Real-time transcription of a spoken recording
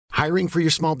Hiring for your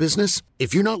small business?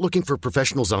 If you're not looking for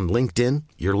professionals on LinkedIn,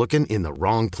 you're looking in the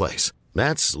wrong place.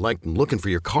 That's like looking for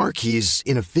your car keys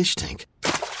in a fish tank.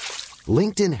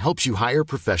 LinkedIn helps you hire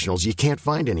professionals you can't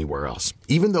find anywhere else,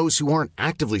 even those who aren't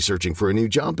actively searching for a new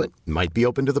job but might be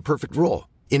open to the perfect role.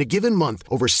 In a given month,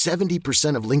 over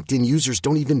 70% of LinkedIn users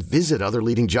don't even visit other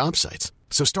leading job sites.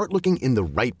 So start looking in the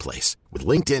right place. With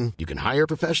LinkedIn, you can hire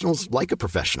professionals like a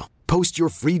professional. Post your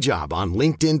free job on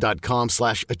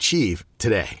linkedin.com/achieve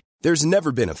today. There's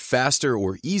never been a faster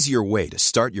or easier way to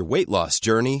start your weight loss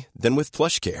journey than with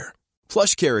PlushCare.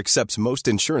 PlushCare accepts most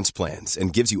insurance plans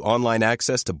and gives you online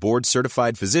access to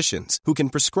board-certified physicians who can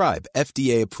prescribe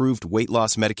FDA-approved weight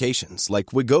loss medications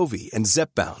like Wegovy and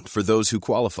Zepbound for those who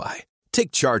qualify.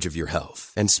 Take charge of your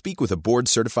health and speak with a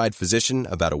board-certified physician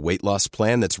about a weight loss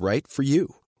plan that's right for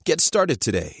you. Get started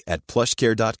today at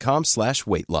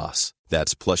plushcare.com/weight loss.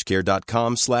 That's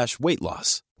plushcare.com/weight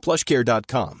loss.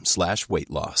 plushcare.com/weight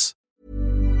loss.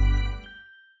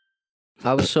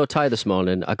 I was so tired this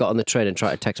morning, I got on the train and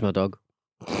tried to text my dog.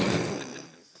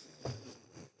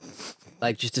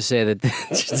 Like, just to say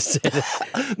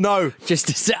that... No. Just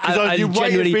to say... You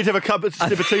waited for me to have a cup of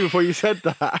tea before you said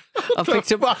that. I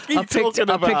picked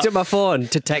up my phone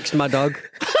to text my dog.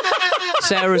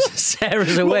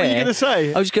 Sarah's away. What were you going to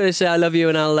say? I was going to say I love you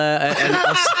and I'll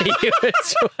see you at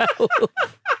 12.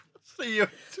 See you at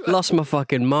 12. Lost my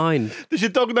fucking mind. Does your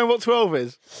dog know what 12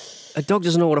 is? A dog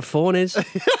doesn't know what a phone is.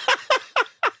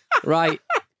 Right.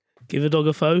 Give a dog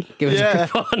a phone. Give a dog a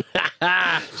phone.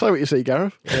 Say what you see,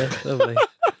 Gareth. Yeah, lovely.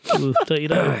 Ooh, don't you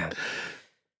know?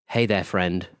 Hey there,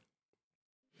 friend.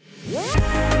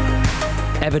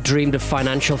 Ever dreamed of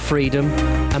financial freedom?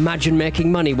 Imagine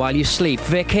making money while you sleep,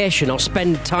 vacation, or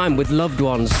spend time with loved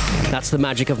ones. That's the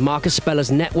magic of Marcus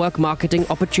Speller's network marketing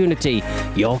opportunity.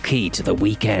 Your key to the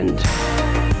weekend.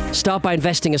 Start by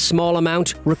investing a small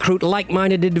amount, recruit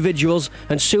like-minded individuals,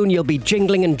 and soon you'll be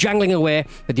jingling and jangling away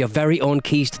with your very own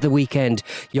keys to the weekend.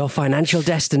 Your financial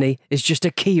destiny is just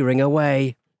a key ring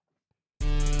away.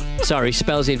 Sorry,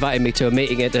 Spells invited me to a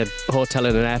meeting at a hotel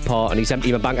in an airport and he's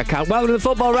emptied my bank account. Welcome to the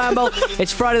Football Ramble.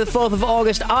 It's Friday the 4th of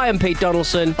August. I am Pete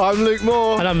Donaldson. I'm Luke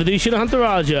Moore. And I'm Vidushan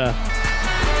Huntaraja.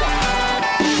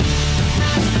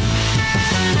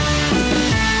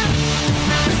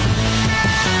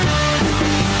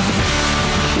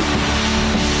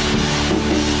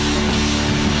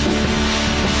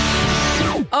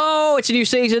 Oh, it's a new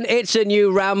season. It's a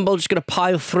new Ramble. Just going to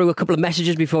pile through a couple of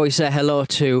messages before we say hello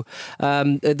to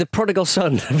the prodigal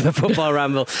son of the Football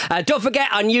Ramble. Don't forget,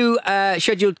 our new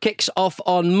schedule kicks off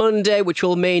on Monday, which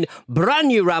will mean brand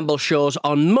new Ramble shows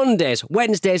on Mondays,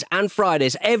 Wednesdays and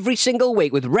Fridays every single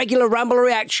week with regular Ramble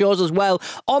React shows as well.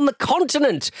 On the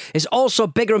Continent is also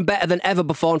bigger and better than ever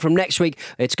before. And from next week,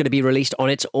 it's going to be released on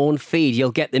its own feed.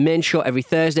 You'll get the main show every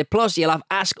Thursday. Plus, you'll have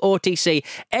Ask OTC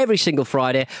every single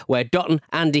Friday where Dotton,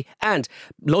 Andy and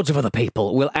loads of other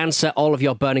people will answer all of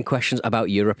your burning questions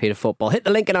about European football. Hit the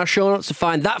link in our show notes to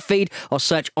find that feed or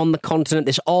search On the Continent.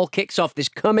 This all kicks off this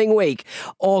coming week,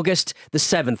 August the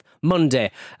 7th,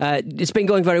 Monday. It's been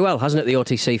going very well, hasn't it, the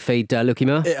OTC feed, Lukey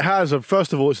Moore? It has.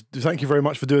 First of all, thank you very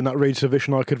much for doing that read so Vish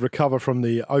and I could recover from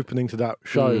the opening to that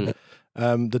show.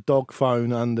 The dog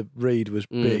phone and the read was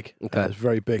big. Okay. It was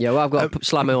very big. Yeah, well, I've got to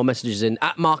slide my own messages in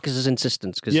at Marcus's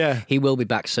insistence because he will be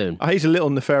back soon. He's a little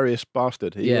nefarious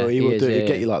bastard. He will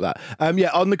get you like that.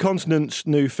 On the Continent's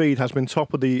new feed has been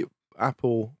top of the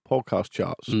Apple podcast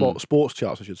charts, sports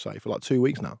charts, I should say, for like 2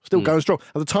 weeks now. Still going strong.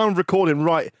 At the time of recording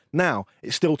right now,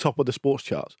 it's still top of the sports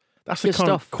charts. That's the Good kind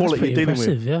stuff. of quality you're dealing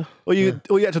with. Yeah. All you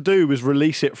had to do was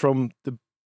release it from the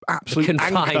absolute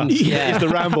confined, anchor is the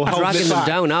Ramble dragging them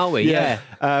down, aren't we? Yeah.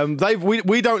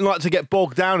 We don't like to get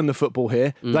bogged down in the football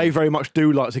here. They very much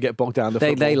do like to get bogged down in the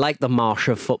football. They like the marsh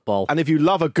of football. And if you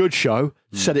love a good show,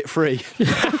 set it free.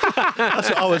 That's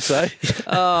what I would say.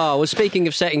 Oh, well, speaking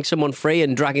of setting someone free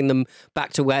and dragging them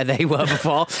back to where they were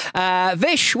before,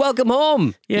 Vish, welcome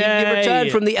home. You returned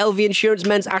from the LV Insurance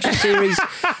Men's Ashes Series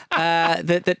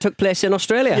that took place in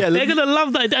Australia. Yeah, they're going to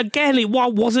love that. Again, it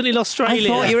wasn't in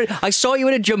Australia. I saw you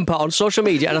in a jumper on social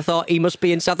media and I thought he must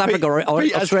be in South Africa or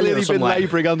Australia or somewhere. He's been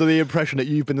labouring under the impression that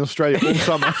you've been in Australia all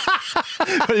summer.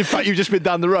 But in fact, you've just been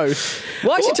down the road.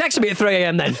 Why did you text me at 3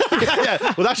 a.m. then?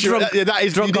 Well, that's that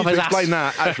is drunk off his explain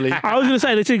that, actually. I was going to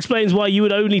say, this explains why you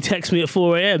would only text me at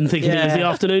 4 a.m. thinking it was the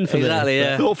afternoon for me. Exactly,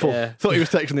 yeah. Thoughtful. Yeah. Thought he was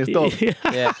texting his dog.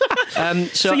 Yeah.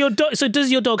 So does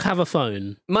your dog have a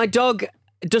phone? My dog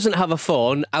doesn't have a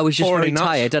phone. I was just very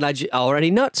tired, and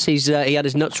already nuts. He had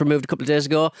his nuts removed a couple of days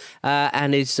ago,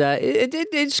 and his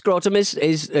scrotum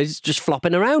is just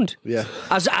flopping around. Yeah,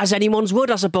 as anyone's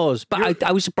would, I suppose. But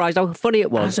I was surprised how funny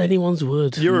it was. As anyone's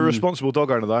would. You're a responsible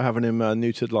dog owner, though, having him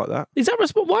neutered like that. Is that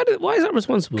why is that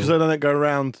responsible? Because they don't go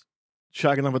around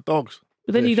shagging other dogs.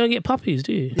 But then you don't get puppies,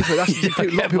 do you? Yeah, but a lot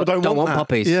of people don't want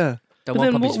puppies. Yeah. Don't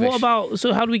want puppies. What about?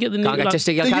 So how do we get the new? Can't get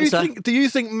testicular cancer. Do you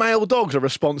think male dogs are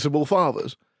responsible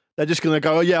fathers? They're just going to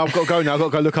go, oh, yeah, I've got to go now. I've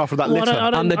got to go look after that litter.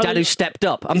 I'm the dad who stepped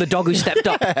up. I'm the dog who stepped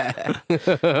up.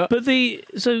 But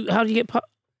so how do you get puppies?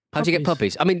 How do you get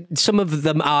puppies? I mean, some of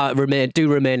them do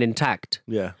remain intact.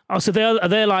 Yeah. Oh, so are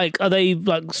they like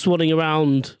swanning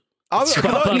around?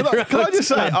 Can I just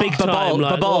say, big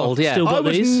time, bald, yeah. Still got I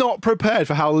was these? not prepared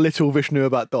for how little Vish knew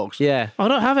about dogs. Yeah. I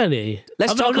don't have any.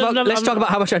 Let's talk about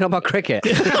how much I know about cricket.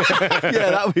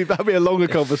 Yeah, that'd be a longer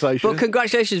conversation. Well,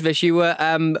 congratulations, Vish. You were.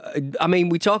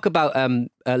 We talk about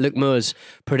Luke Moore's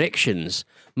predictions,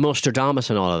 Nostradamus,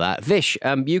 and all of that. Vish,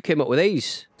 you came up with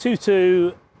these.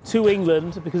 2-2 to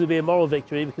England because it'll be a moral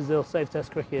victory because they'll save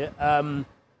Test cricket.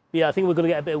 Yeah, I think we're going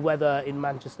to get a bit of weather in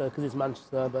Manchester because it's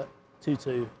Manchester, but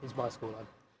 2-2 is my scoreline.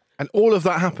 And all of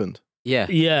that happened. Yeah.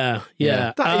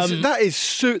 That is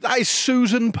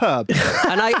Susan Purb.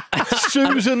 And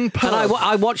Susan Purb. And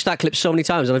I watched that clip so many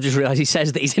times, and I've just realised he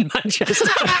says that he's in Manchester.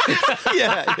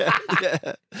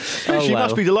 yeah. She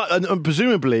must be delighted, and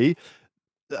presumably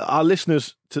our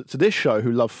listeners to this show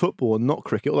who love football and not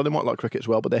cricket, although they might like cricket as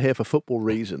well, but they're here for football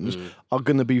reasons, are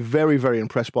going to be very, very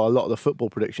impressed by a lot of the football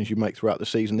predictions you make throughout the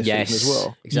season this season as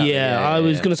well. Exactly. I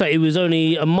was going to say, it was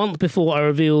only a month before I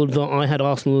revealed that I had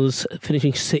Arsenal as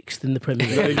finishing 6th in the Premier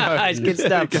League. It's good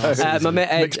stuff. My mate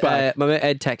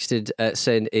Ed texted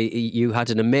saying you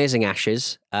had an amazing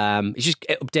Ashes. He's just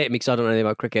updated me because I don't know anything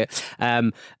about cricket.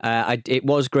 It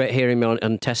was great hearing me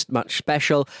on Test Match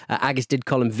Special. Agus did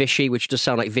call him Vichy, which does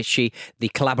sound like Vichy, the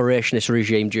collaborationist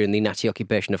regime during the Nazi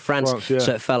occupation of France.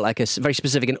 So it felt like a very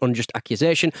specific and unjust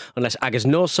accusation, unless Agus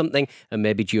knows something, and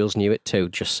maybe Jules knew it too,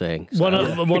 just saying. So.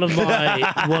 One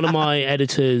of my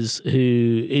editors,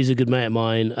 who is a good mate of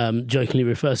mine, jokingly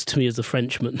refers to me as the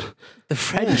Frenchman. The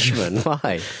Frenchman?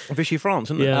 Why? Vichy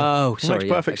France, isn't it? Yeah. Oh, sorry.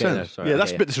 Makes perfect sense. No,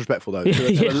 that's a bit disrespectful, though,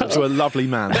 to a lovely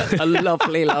man. A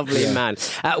lovely man.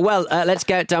 Let's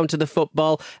get down to the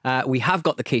football. We have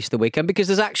got the keys to the weekend because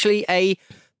there's actually a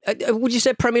would you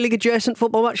say Premier League adjacent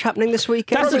football match happening this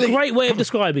weekend? That's a great way of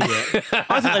describing it.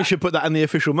 I think they should put that in the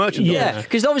official merchandise. Yeah,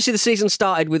 because obviously the season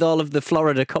started with all of the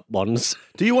Florida Cup ones.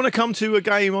 Do you want to come to a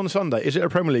game on Sunday? Is it a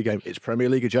Premier League game? It's Premier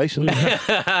League adjacent.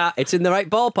 It's in the right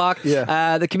ballpark.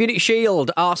 Yeah. The Community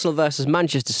Shield, Arsenal versus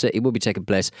Manchester City, will be taking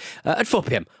place at 4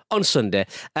 p.m. on Sunday.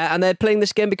 And they're playing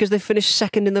this game because they finished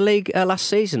second in the league last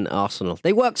season, Arsenal.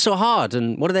 They worked so hard,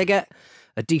 and what do they get?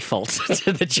 A default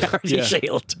to the Charity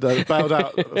Shield. They bailed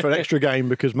out for an extra game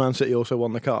because Man City also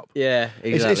won the cup. Yeah,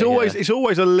 exactly. It's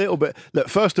always a little bit. Look,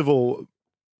 first of all,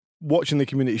 watching the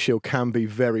Community Shield can be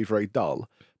very, very dull.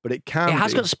 But it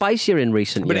has got spicier in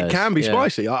recent years. But it can be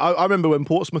spicy. I remember when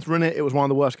Portsmouth were in it, it was one of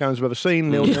the worst games I've ever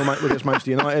seen. 0-0 against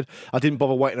Manchester United. I didn't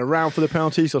bother waiting around for the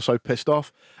penalties. I was so pissed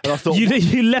off. And I thought,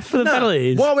 you left for the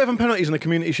penalties? Why are we having penalties in the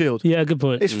Community Shield? Yeah, good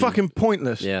point. It's fucking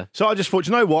pointless. Yeah. So I just thought,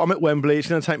 you know what? I'm at Wembley. It's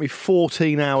going to take me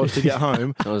 14 hours to get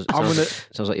home. Sounds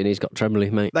like your knees got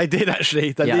trembly, mate. They did,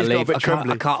 actually. They got a bit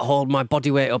trembly. I can't hold my body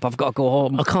weight up. I've got to go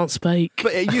home. I can't speak.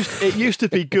 But it used to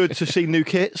be good to see new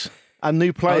kits and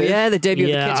new players. Oh, yeah, the debut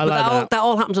of the kids. But that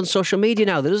all happens on social media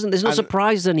now. There's no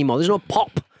surprises anymore. There's no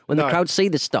pop when the crowd see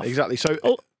this stuff. Exactly. So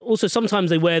also,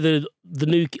 sometimes they wear the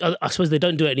new... I suppose they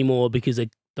don't do it anymore because they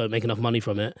don't make enough money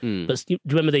from it. But do you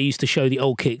remember they used to show the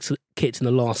old kits in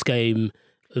the last game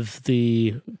of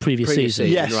the previous season?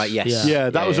 Yes. Right, yes. Yeah,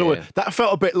 that was always... That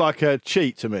felt a bit like a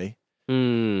cheat to me. I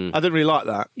didn't really like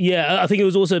that. Yeah, I think it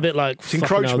was also a bit like,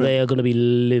 encroachment. They are going to be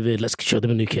livid. Let's show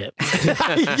them a new kit.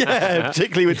 Yeah,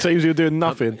 particularly with teams who are doing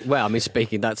nothing. Well, I mean,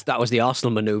 that was the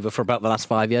Arsenal manoeuvre for about the last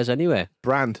 5 years anyway. Good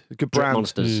brand. Drip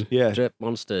monsters. Yeah. Drip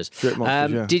monsters.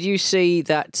 Yeah. Did you see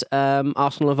that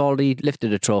Arsenal have already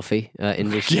lifted a trophy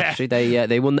in recent history?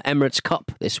 They won the Emirates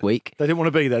Cup this week. They didn't want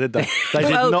to be there, did they? They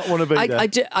did not want to be there.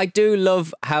 I do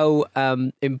love how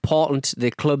important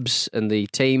the clubs and the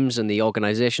teams and the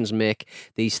organisations make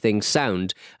these things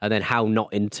sound, and then how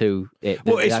not into it,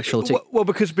 the actual team. Well,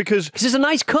 because it's a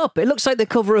nice cup. It looks like the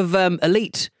cover of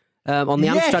Elite. on the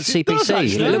Amstrad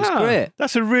CPC. It looks great.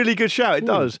 That's a really good shout. It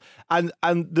does. And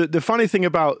the funny thing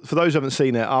about, for those who haven't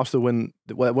seen it, Arsenal win,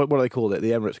 what do they call it?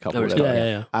 The Emirates Cup.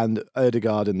 Yeah. And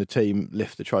Ødegaard and the team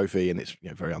lift the trophy, and it's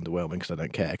very underwhelming because they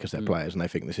don't care because they're players and they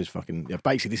think this is fucking,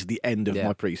 basically this is the end of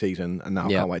my pre-season and now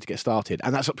I can't wait to get started.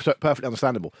 And that's perfectly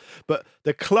understandable. But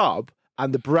the club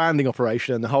and the branding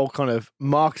operation and the whole kind of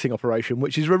marketing operation,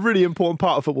 which is a really important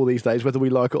part of football these days, whether we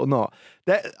like it or not.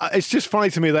 It's just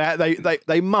funny to me.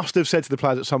 They must have said to the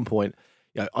players at some point,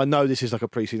 I know this is like a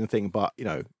pre-season thing, but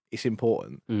it's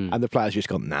important. And the players just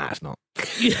gone, nah, it's not.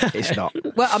 It's not.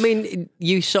 Well, I mean,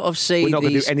 you sort of see we're not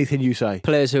going to these do anything you say.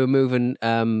 Players who are moving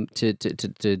to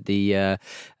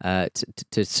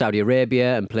Saudi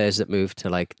Arabia and players that move to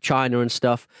like China and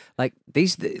stuff. Like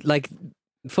these,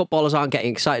 footballers aren't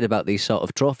getting excited about these sort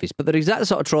of trophies, but they're exactly the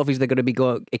sort of trophies they're going to be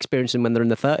experiencing when they're in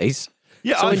their 30s.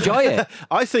 Yeah, so enjoy it.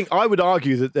 I would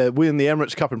argue that they're winning the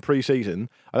Emirates Cup in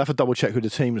pre-season. I'd have to double check who the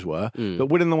teams were, but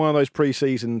winning one of those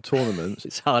pre-season tournaments,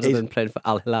 it's harder than playing for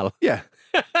Al Hilal. Yeah.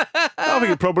 I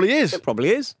think it probably is. It probably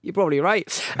is. You're probably right.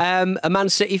 A Man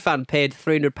City fan paid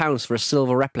 £300 for a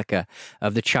silver replica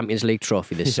of the Champions League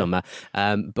trophy this summer,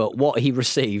 but what he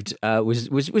received was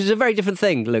a very different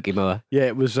thing, Lucky Moore. Yeah,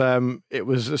 it was a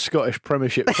Scottish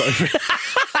Premiership trophy.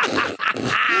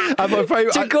 And my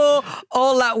favourite, to go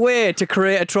all that way to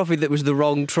create a trophy that was the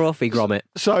wrong trophy, Gromit.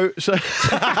 So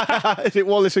is it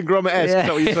Wallace and Gromit-esque? Yeah, is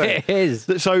that what you're saying? It is.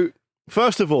 So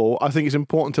first of all, I think it's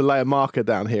important to lay a marker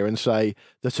down here and say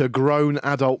that a grown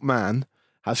adult man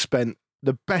has spent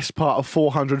the best part of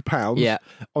 £400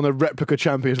 on a replica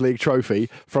Champions League trophy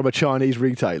from a Chinese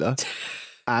retailer.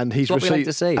 And he's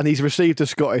received a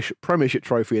Scottish Premiership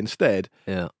trophy instead.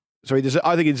 Yeah. So I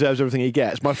think he deserves everything he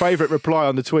gets. My favourite reply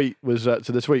on the tweet was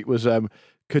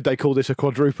could they call this a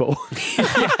quadruple? It's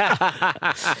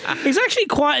actually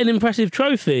quite an impressive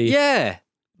trophy. Yeah.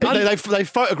 They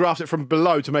photographed it from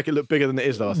below to make it look bigger than it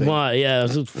is, though, I think. Right, yeah,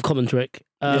 it's a common trick.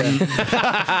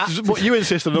 What you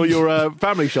insist on all your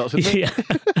family shots, isn't it?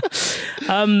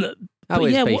 Yeah.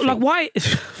 But yeah, why?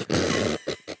 It's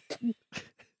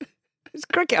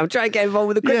cricket. I'm trying to get involved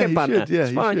with the cricket banter.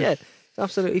 It's fine, It's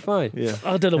absolutely fine. Yeah.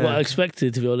 I don't know what I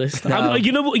expected, to be honest. No.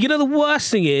 You know the worst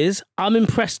thing is, I'm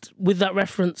impressed with that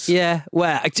reference. Yeah,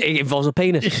 well, it involves a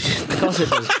penis. Of course it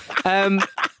does.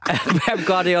 Pep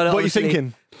Guardiola. What are you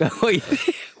thinking? What are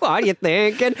you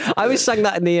thinking? I always sang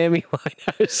that in the Amy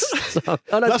Winehouse song.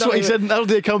 That's what he said. That'll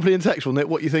be the accompanying text, wasn't it?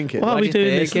 What are you thinking? Why are we doing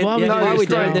this? Why are we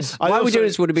doing this? Why are we doing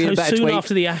this? Would have been a better soon tweet.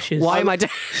 After the Ashes. Why am I?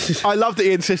 I love that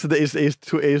he insisted that his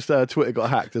Twitter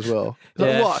got hacked as well.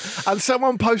 Yeah. What? And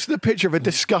someone posted a picture of a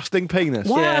disgusting penis.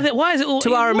 Why is it all?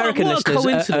 To our American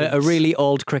listeners, a a really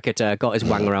old cricketer got his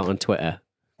wanger out on Twitter.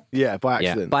 Yeah, by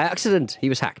accident. By accident, he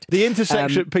was hacked. The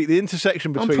intersection, Pete. The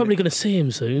intersection between. I'm probably going to see him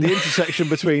soon. The intersection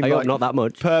between not that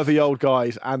much pervy old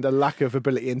guys and a lack of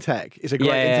ability in tech is a great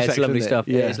intersection. It's lovely stuff.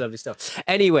 Yeah, it's lovely stuff.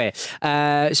 Anyway,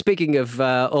 speaking of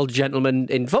old gentlemen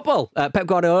in football, Pep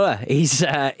Guardiola,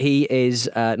 he is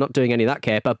not doing any of that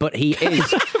caper, but he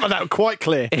is. That quite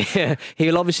clear.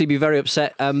 He'll obviously be very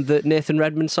upset that Nathan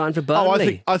Redmond signed for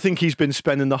Burnley. I think he's been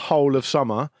spending the whole of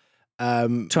summer.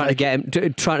 Trying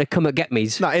to come and get me.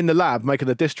 No, in the lab making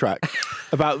a diss track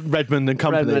about Redmond and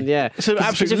company. Redmond, yeah, it's an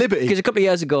absolute liberty. Because a couple of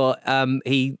years ago,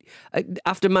 he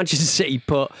after Manchester City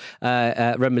put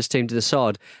Redmond's team to the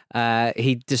sword,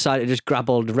 he decided to just grab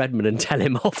hold of Redmond and tell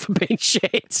him off for being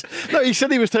shit. No, he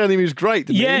said he was telling him he was great.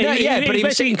 Didn't he? But he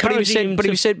was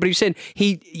saying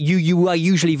you are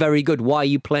usually very good. Why are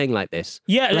you playing like this?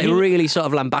 Yeah, like really sort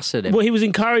of lambasted him. Well, he was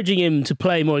encouraging him to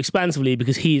play more expansively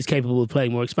because he is capable of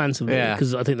playing more expansively. Yeah,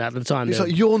 because I think that at the time it's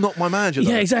like you're not my manager. Though.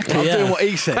 Yeah, exactly. I'm doing what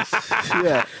he says.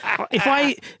 Yeah.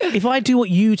 If I do what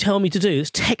you tell me to do, it's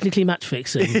technically match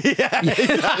fixing.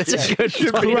 That's a good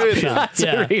point. That's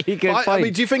a really good point. I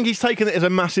mean, do you think he's taken it as a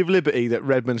massive liberty that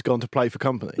Redmond's gone to play for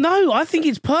company? No, I think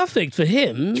it's perfect for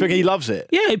him. Do you think he loves it?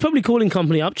 Yeah, he'd probably calling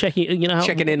company up, checking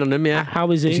in on him. Yeah,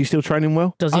 how is he? Is he still training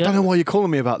well? I don't know why you're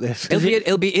calling me about this. He'll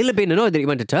have been annoyed that he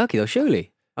went to Turkey though.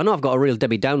 Surely. I know I've got a real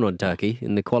Debbie Downer on Turkey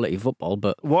in the quality of football,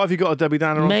 but why have you got a Debbie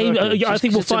Downer on Turkey? I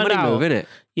think we'll find out. Move, innit?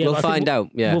 Yeah, we'll find out.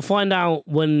 Yeah, we'll find out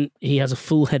when he has a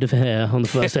full head of hair on the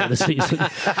first day of the season.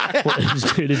 What he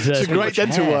was doing in Turkey. It's a great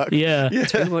dental work. Yeah,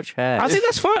 too much hair. I think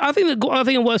that's fine. I think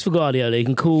it works for Guardiola. He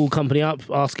can call company up,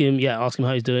 ask him how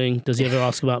he's doing. Does he ever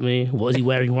ask about me? What is he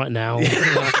wearing right now?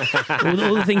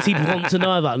 all the things he'd want to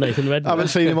know about Nathan Redmond. I haven't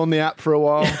seen him on the app for a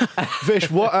while. Vish,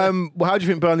 how do you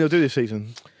think Burnley will do this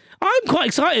season? I'm quite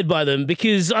excited by them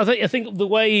because I think the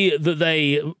way that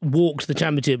they walked the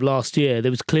Championship last year,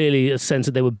 there was clearly a sense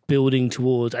that they were building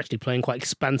towards actually playing quite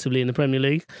expansively in the Premier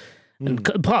League. And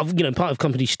part of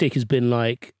company shtick has been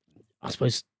like I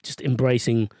suppose, just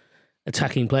embracing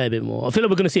attacking play a bit more. I feel like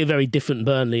we're going to see a very different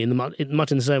Burnley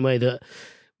much in the same way that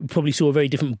we probably saw a very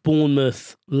different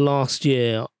Bournemouth last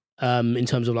year in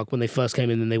terms of like when they first came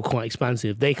in and they were quite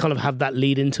expansive. They kind of have that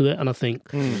lead into it, and I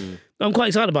think I'm quite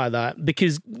excited about that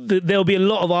because there'll be a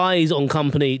lot of eyes on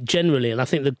Company generally, and I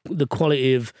think the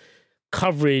quality of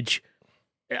coverage,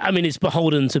 I mean, it's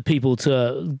beholden to people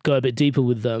to go a bit deeper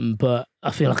with them, but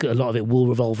I feel like a lot of it will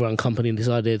revolve around Company and this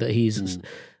idea that he's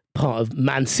part of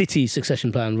Man City's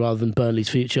succession plan rather than Burnley's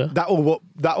future.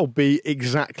 That'll be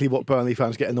exactly what Burnley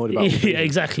fans get annoyed about. Yeah,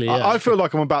 exactly. Yeah. I feel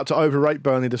like I'm about to overrate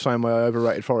Burnley the same way I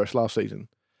overrated Forest last season.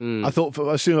 I thought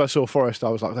as soon as I saw Forest, I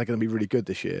was like, they're going to be really good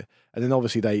this year. And then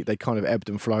obviously they kind of ebbed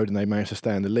and flowed and they managed to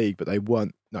stay in the league, but they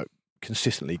weren't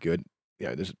consistently good.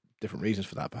 There's different reasons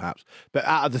for that perhaps. But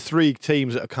out of the three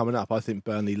teams that are coming up, I think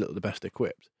Burnley look the best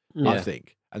equipped. I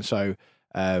think. And so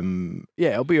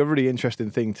it'll be a really interesting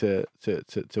thing to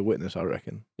witness, I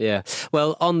reckon. Yeah.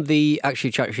 Well, on the actual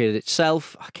charity shield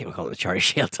itself, I keep calling it the charity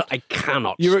shield. I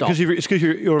cannot stop. Because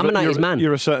you're I'm a 90s man.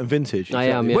 You're a certain vintage. I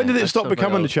am. Yeah. When did it stop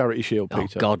becoming the charity shield,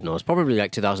 Peter? Oh, God knows. Probably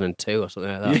like 2002 or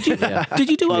something like that.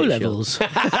 Did you do O levels?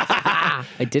 I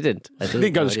didn't. He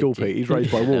didn't go to school, Pete. He's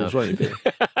raised by wolves, wasn't he?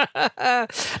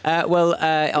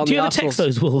 On do you ever text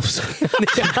those wolves?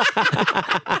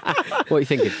 What are you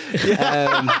thinking?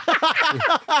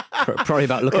 Probably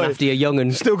about looking after your young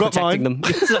and still got protecting them.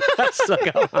 Still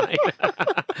got mine.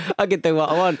 I can do what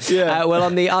I want. Yeah. Well,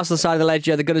 on the Arsenal side of the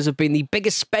ledger, the Gunners have been the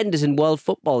biggest spenders in world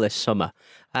football this summer.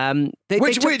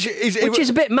 Which is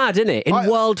a bit mad, isn't it? In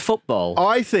world football,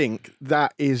 I think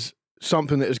that is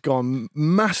something that has gone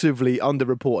massively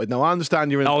underreported. Now, I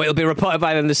understand you're in... it'll be reported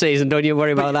by the end of the season, don't you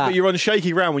worry about that. But you're on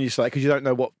shaky ground when you say it because you don't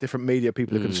know what different media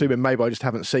people are consuming. Maybe I just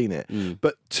haven't seen it.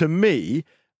 But to me...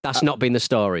 That's not been the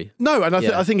story. No, and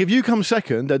I think if you come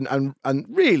second and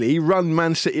really run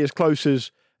Man City as close as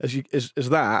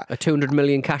that... A 200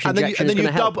 million cash injection is going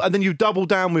to help. And then you double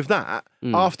down with that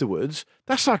afterwards.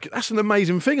 That's an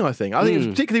amazing thing, I think. I think it's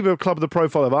particularly with a club of the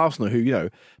profile of Arsenal who,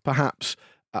 perhaps...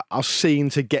 are seen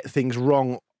to get things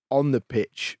wrong on the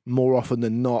pitch more often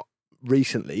than not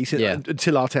recently,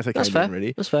 until Arteta came in,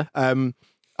 really. That's fair. I think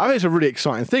it's a really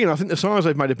exciting thing, and I think the signings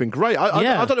they've made have been great.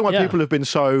 I don't know why people have been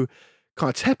so kind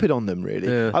of tepid on them, really.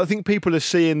 Yeah. I think people are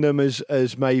seeing them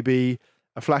as maybe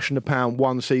a flash in the pan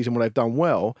one season where they've done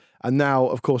well, and now,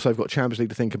 of course, they've got Champions League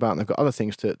to think about and they've got other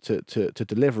things to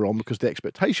deliver on because the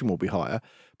expectation will be higher.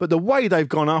 But the way they've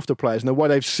gone after players and the way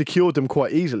they've secured them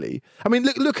quite easily. I mean,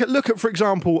 look at for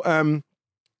example,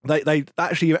 they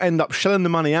actually end up shelling the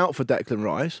money out for Declan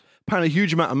Rice, paying a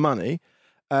huge amount of money.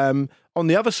 On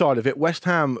the other side of it, West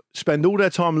Ham spend all their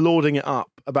time lauding it up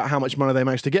about how much money they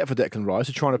managed to get for Declan Rice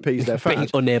to try and appease their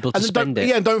fans. Being unable to spend it.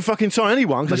 Yeah, and don't fucking sign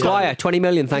anyone. Maguire, 20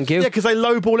 million, thank you. Yeah, because they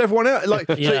lowball everyone out. So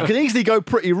it can easily go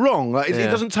pretty wrong.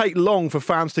 It doesn't take long for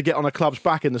fans to get on a club's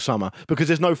back in the summer because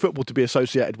there's no football to be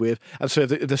associated with. And so if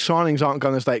the signings aren't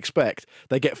going as they expect,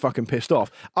 they get fucking pissed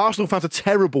off. Arsenal fans are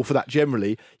terrible for that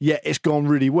generally, yet it's gone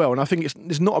really well. And I think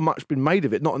there's not much been made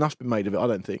of it. Not enough's been made of it, I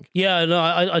don't think. Yeah, no,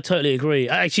 I totally agree.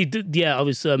 Actually, I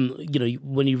was,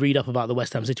 when you read up about the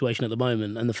West Ham situation at the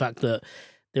moment and the fact that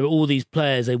there are all these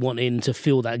players they want in to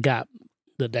fill that gap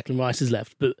that Declan Rice has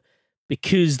left, but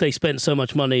because they spent so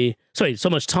much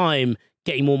time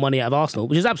getting more money out of Arsenal,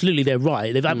 which is absolutely their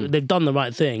right, they've done the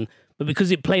right thing, but because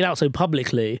it played out so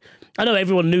publicly, I know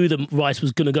everyone knew that Rice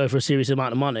was going to go for a serious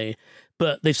amount of money,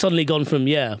 but they've suddenly gone from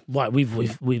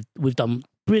we've done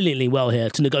brilliantly well here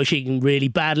to negotiating really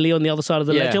badly on the other side of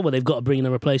the ledger where they've got to bring in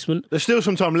a replacement. There's still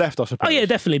some time left, I suppose. Oh yeah,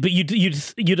 definitely. But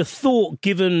you'd have thought,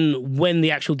 given when the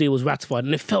actual deal was ratified,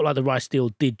 and it felt like the Rice deal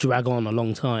did drag on a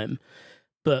long time,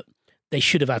 but they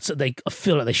should have had. I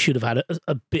feel like they should have had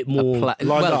a bit more.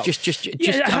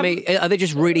 I mean, are they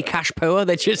just really cash poor?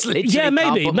 They're just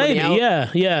literally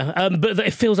But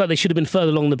it feels like they should have been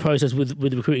further along the process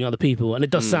with recruiting other people, and it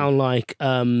does sound like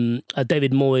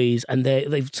David Moyes, and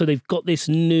they've got this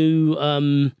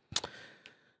new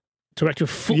director of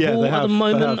football at the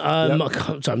moment.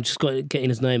 I'm just getting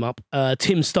his name up.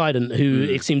 Tim Stuyden, who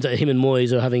it seems that him and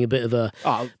Moyes are having a bit of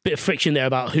friction there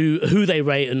about who they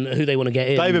rate and who they want to get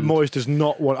in. David Moyes does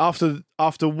not want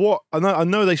after what I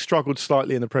know they struggled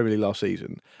slightly in the Premier League last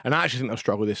season, and I actually think they'll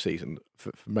struggle this season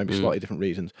for maybe slightly different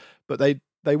reasons. But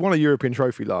they won a European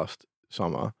trophy last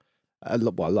summer,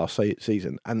 last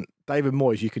season, and David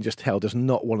Moyes, you can just tell, does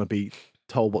not want to be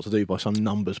told what to do by some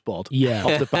numbers bod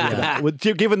off the back of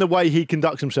that. Given the way he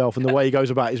conducts himself and the way he goes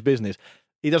about his business,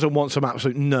 he doesn't want some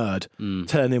absolute nerd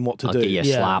telling him what to do. Give you a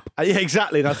slap. Yeah,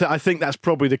 exactly. And I think that's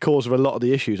probably the cause of a lot of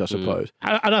the issues, I suppose.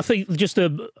 And I think, just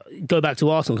to go back to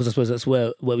Arsenal, because I suppose that's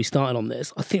where we started on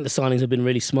this, I think the signings have been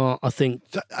really smart. I think...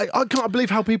 I can't believe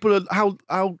how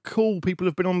cool people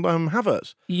have been on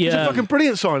Havertz. Yeah. It's a fucking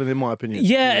brilliant signing, in my opinion.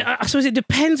 Yeah, I suppose it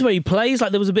depends where he plays.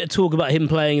 Like, there was a bit of talk about him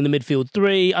playing in the midfield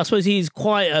three. I suppose he's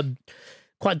quite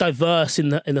diverse in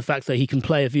the fact that he can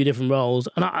play a few different roles,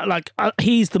 and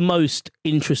he's the most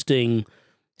interesting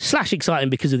 / exciting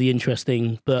because of the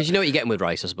interesting. But because you know what you're getting with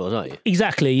Rice, I suppose, aren't you?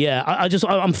 Exactly. Yeah,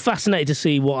 I'm fascinated to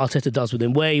see what Arteta does with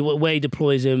him, where he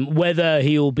deploys him, whether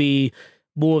he'll be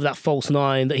more of that false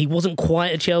nine that he wasn't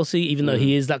quite at Chelsea, even though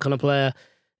he is that kind of player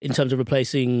in terms of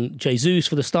replacing Jesus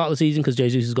for the start of the season because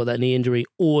Jesus has got that knee injury,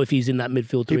 or if he's in that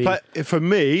midfield three. For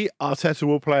me, Arteta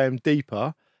will play him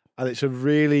deeper, and it's a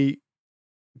really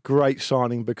great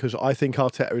signing because I think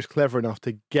Arteta is clever enough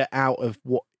to get out of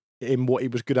what he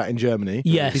was good at in Germany.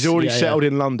 Yes, he's already settled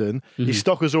in London. His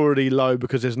stock is already low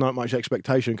because there's not much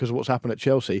expectation because of what's happened at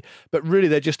Chelsea. But really,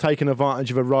 they're just taking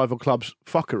advantage of a rival club's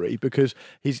fuckery because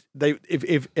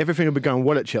if everything had been going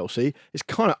well at Chelsea, it's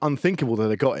kind of unthinkable that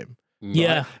they got him.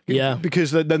 Yeah, right? Because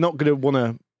they're not going to want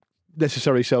to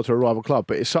necessarily sell to a rival club,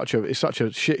 but it's such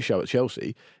a shit show at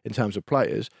Chelsea in terms of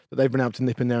players that they've been able to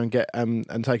nip in there and get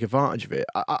and take advantage of it.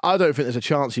 I don't think there's a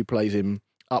chance he plays him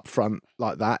up front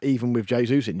like that, even with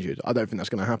Jesus injured. I don't think that's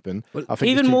going to happen. Well, I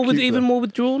think even more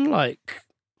withdrawn, like.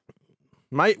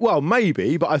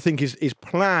 Maybe, but I think his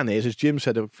plan is, as Jim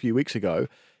said a few weeks ago,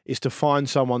 is to find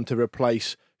someone to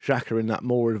replace Xhaka in that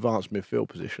more advanced midfield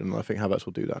position, and I think Havertz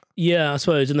will do that. Yeah, I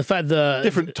suppose. And the fact that...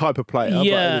 different type of player, but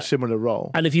in a similar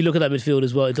role. And if you look at that midfield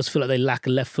as well, it does feel like they lack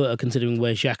a left footer, considering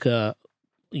where Xhaka,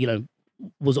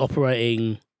 was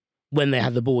operating when they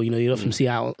had the ball. You often see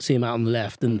him out on the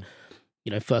left, and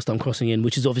first time crossing in,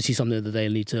 which is obviously something that they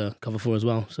need to cover for as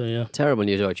well. So yeah, terrible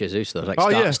news about Jesus though.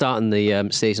 Starting the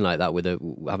season like that with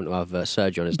having to have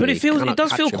surgery on his knee. But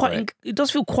it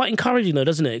does feel quite encouraging though,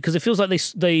 doesn't it? Because it feels like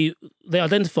they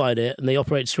identified it and they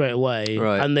operate straight away,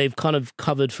 right. And they've kind of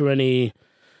covered for any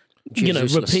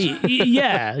repeat.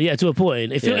 yeah, to a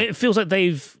point. It feels like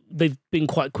they've been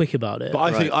quite quick about it.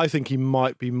 But I think he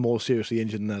might be more seriously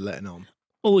injured than they're letting on.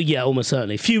 Oh yeah, almost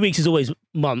certainly. A few weeks is always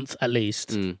month at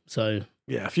least. So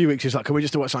yeah, a few weeks is like, can we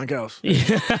just do something else?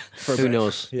 Who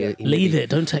knows? Yeah. Leave it.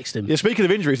 Don't text him. Yeah. Speaking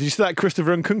of injuries, did you see that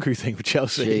Christopher Nkunku thing for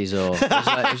Chelsea? Jeez,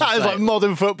 it's like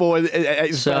modern football.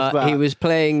 He was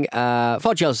playing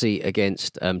for Chelsea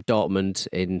against Dortmund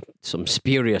in some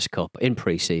spurious cup in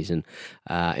pre-season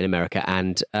in America,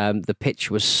 and the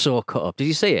pitch was so cut up. Did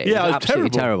you see it? Yeah, it was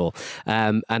absolutely terrible.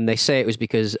 And they say it was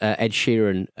because Ed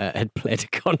Sheeran had played a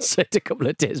concert a couple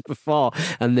of days before,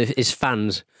 and his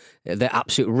fans, the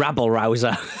absolute rabble-rouser,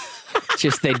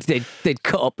 just they'd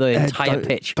cut up the entire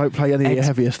pitch. Don't play any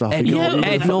heavier stuff. Ed,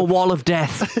 no Wall of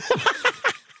Death.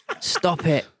 Stop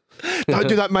it. Don't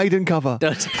do that Maiden cover.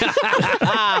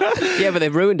 Yeah, but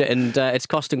they've ruined it, and it's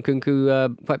cost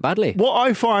Nkunku quite badly. What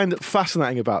I find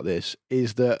fascinating about this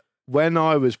is that when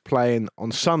I was playing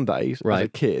on Sundays as a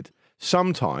kid,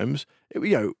 sometimes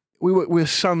we were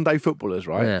Sunday footballers,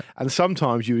 right? Yeah. And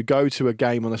sometimes you would go to a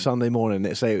game on a Sunday morning and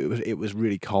it'd say it was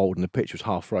really cold and the pitch was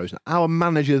half frozen. Our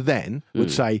manager then would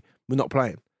say, "We're not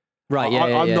playing." Right?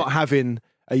 I'm not having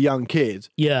a young kid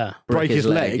break his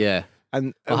leg. Yeah.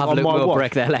 And I'll have Luke Moore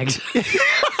break their legs.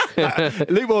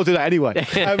 Luke Moore will do that anyway.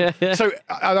 So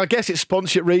I guess it's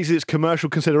sponsorship reasons, it's commercial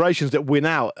considerations that win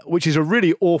out, which is a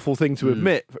really awful thing to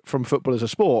admit from football as a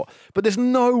sport. But there's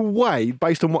no way,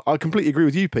 based on what I completely agree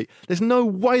with you, Pete, there's no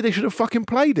way they should have fucking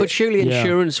played it. But surely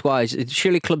insurance-wise,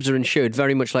 surely clubs are insured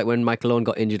very much like when Michael Owen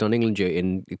got injured on England duty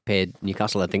and paid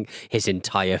Newcastle, I think, his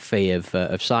entire fee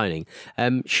of signing.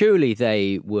 Surely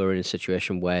they were in a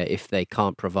situation where if they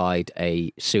can't provide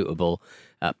a suitable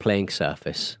playing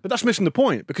surface. But that's missing the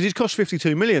point because he's cost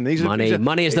 52 million.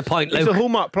 Money is the point, Luke. He's a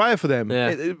hallmark player for them.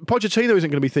 Yeah. Pochettino isn't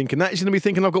going to be thinking that. He's going to be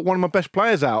thinking, I've got one of my best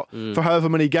players out for however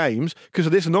many games because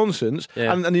of this nonsense,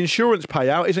 and the insurance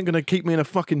payout isn't going to keep me in a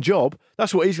fucking job.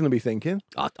 That's what he's going to be thinking.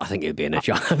 I think he'll be in a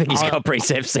job. I think he's got a pretty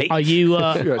safe seat. Are you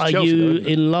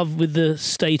in love with the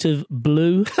state of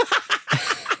blue?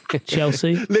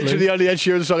 Chelsea. Literally the only Ed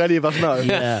Sheeran song any of us know.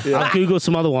 Yeah. I've Googled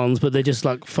some other ones, but they're just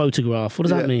like photograph. What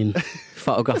does that mean?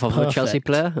 Photograph of a Chelsea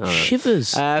player? Oh.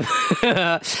 Shivers.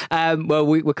 Well,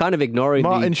 we're kind of ignoring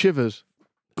Martin Shivers.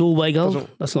 Galway goal.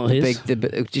 That's not his.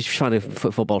 Just trying to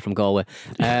football from Galway.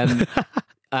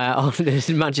 on this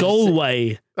Manchester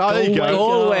Galway. Oh, there you go.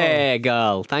 Galway,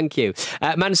 girl. Thank you.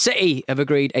 Man City have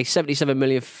agreed a 77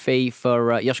 million fee for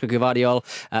Joško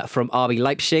Gvardiol from RB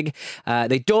Leipzig.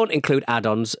 They don't include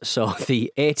add-ons, so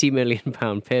the £80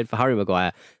 million paid for Harry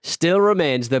Maguire still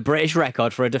remains the British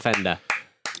record for a defender.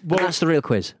 Well, and that's the real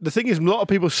quiz. The thing is, a lot of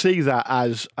people see that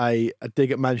as a dig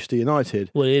at Manchester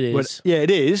United. Well, it is. Yeah, it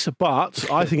is,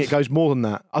 but I think it goes more than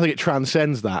that. I think it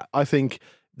transcends that. I think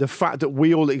the fact that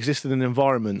we all exist in an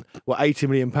environment where £80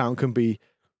 million can be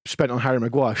spent on Harry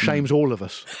Maguire shames all of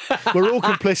us. We're all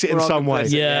complicit in some way.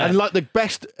 Yeah. And like the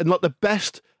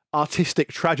best artistic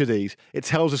tragedies, it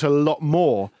tells us a lot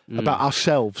more about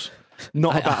ourselves.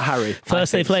 Not about Harry.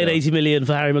 First they played 80 million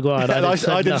for Harry Maguire. And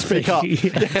I didn't speak up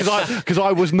because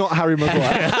I was not Harry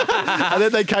Maguire. And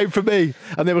then they came for me,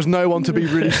 and there was no one to be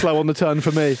really slow on the turn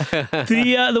for me.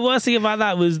 The worst thing about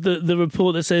that was the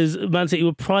report that says Man City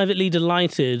were privately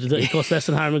delighted that it cost less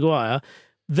than Harry Maguire.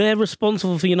 They're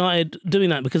responsible for United doing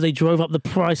that because they drove up the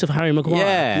price of Harry Maguire.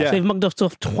 Yeah. So they've mugged us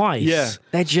off twice. Yeah.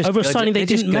 They're just over a signing they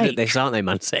didn't good make. at this, aren't they,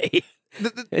 Man City?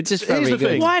 It's just Here's very the good.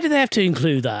 thing. Why do they have to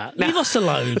include that? Leave us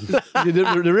alone.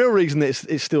 The real reason that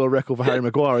it's still a record for Harry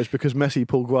Maguire is because Messi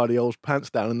pulled Guardiola's pants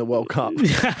down in the World Cup,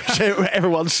 which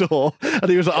everyone saw, and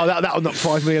he was like, "Oh, that'll knock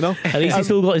 5 million off." At least he's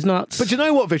still got his nuts. But you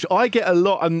know what, Vish? I get a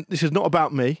lot, and this is not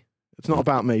about me. It's not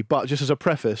about me, but just as a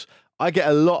preface, I get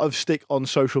a lot of stick on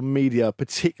social media,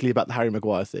 particularly about the Harry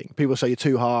Maguire thing. People say you're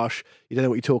too harsh, you don't know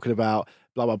what you're talking about,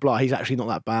 blah, blah, blah. He's actually not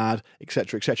that bad,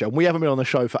 etc., etc. And we haven't been on the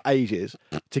show for ages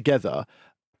together.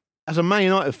 As a Man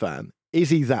United fan, is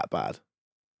he that bad?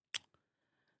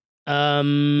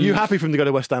 You happy for him to go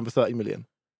to West Ham for 30 million?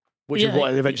 Which is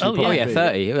what it eventually probably yeah, be.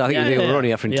 30. I think they were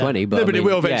only offering 20. But No, but I mean, it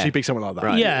will eventually be something like that.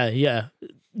 Right. Yeah.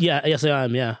 Yes, I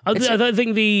am. Yeah, I don't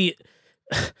think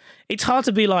it's hard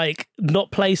to be like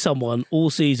not play someone all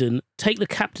season, take the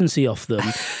captaincy off them.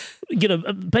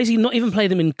 Basically not even play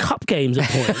them in cup games at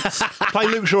points. Play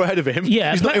Luke Shaw ahead of him.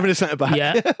 Yeah, he's not even a centre back.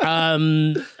 Yeah,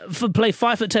 play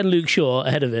 5'10" Luke Shaw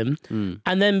ahead of him,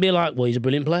 and then be like, "Well, he's a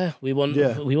brilliant player. We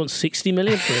want 60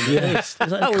 million for him." It's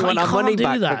like, we want our money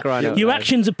back for crying out Your loud.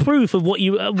 actions are proof of what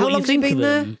you How what you long's he think of been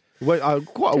there? him. Well,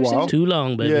 quite a while. Too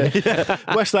long, baby. Yeah.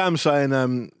 West Ham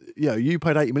saying, you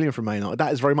paid 80 million for Man United.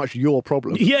 That is very much your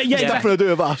problem. Yeah. It's nothing to do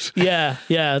with us. Yeah.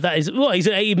 That is he's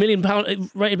an £80 million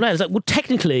rated player. It's like, well,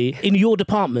 technically, in your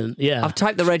department, yeah. I've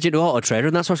typed the reg into Auto Trader,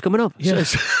 and that's what's coming up. Yeah.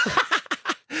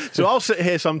 So I'll sit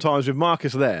here sometimes with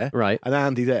Marcus there, Right. and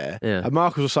Andy there, Yeah. and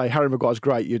Marcus will say Harry Maguire's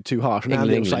great, you're too harsh, and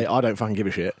Andy will say I don't fucking give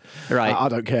a shit, Right. I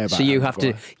don't care about. So you Harry have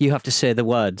Maguire. to say the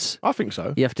words. I think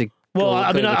so. You have to. Well, go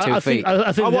I mean, with I feet. think I I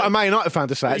want a that- Man United fan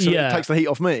to say it, so Yeah. it takes the heat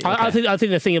off me. I think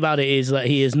the thing about it is that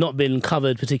he has not been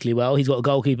covered particularly well. He's got a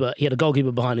goalkeeper. He had a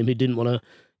goalkeeper behind him who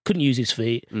couldn't use his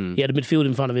feet. He had a midfield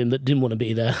in front of him that didn't want to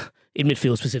be there. In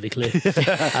midfield specifically.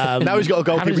 Now he's got a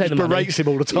goalkeeper who just berates him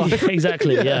all the time. Yeah,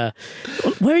 exactly, yeah.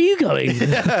 Where are you going?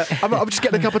 I'm just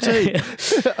getting a cup of tea.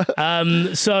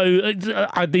 So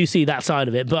I do see that side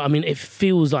of it, but I mean, it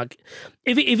feels like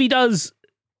if he does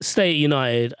stay at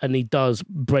United and he does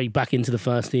break back into the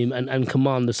first team and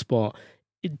command the spot,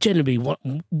 it generally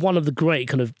one of the great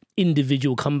kind of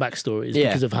individual comeback stories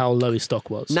because of how low his stock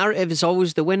was. Narrative is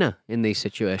always the winner in these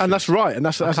situations. And that's right, and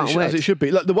that's as it should be.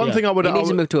 Look, the one thing I would... He needs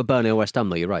to move to a Burnley or West Ham,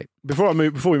 though, you're right. Before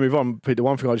we move on, Pete, the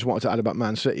one thing I just wanted to add about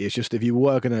Man City is just if you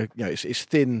were going to,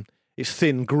 it's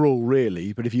thin gruel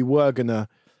really, but if you were going to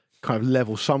kind of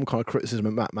level some kind of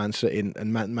criticism at Man City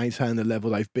and maintain the level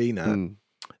they've been at,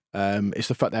 it's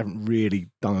the fact they haven't really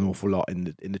done an awful lot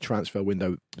in the transfer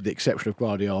window, with the exception of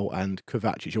Guardiola and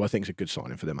Kovacic, who I think is a good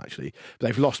signing for them actually. But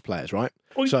they've lost players, right?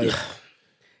 So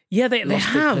yeah, they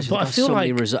have, but I feel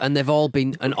like and they've all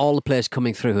been, and all the players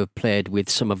coming through have played with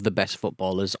some of the best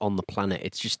footballers on the planet.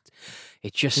 It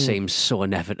just seems so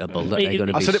inevitable that they're going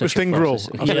to be. I said it was thin gruel.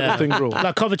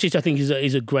 Like Kovacic, I think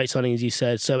is a great signing, as you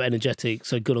said. So energetic,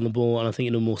 so good on the ball, and I think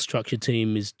in a more structured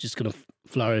team is just going to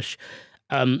flourish.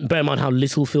 Bear in mind how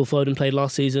little Phil Foden played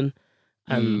last season,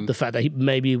 and the fact that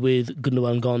maybe with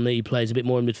Gundogan gone, that he plays a bit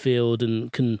more in midfield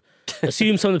and can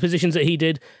assume some of the positions that he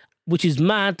did, which is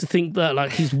mad to think that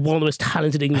like he's one of the most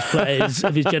talented English players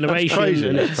of his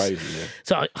generation. That's crazy. Yeah.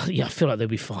 So I feel like they'll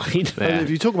be fine. Yeah. If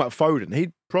you talk about Foden,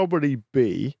 he'd probably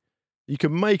be. You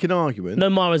can make an argument. No,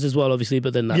 Mahrez as well, obviously,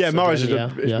 but then that's Mahrez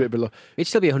is a bit below. He'd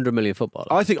still be a 100 million footballer.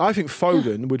 I think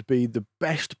Foden would be the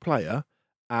best player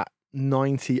at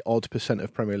 90%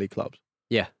 of Premier League clubs.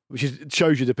 Yeah. Which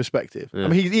shows you the perspective. Yeah. I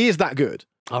mean, he is that good.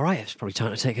 All right, it's probably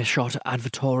time to take a short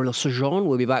advertorial sojourn.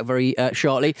 We'll be back very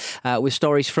shortly with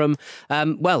stories from,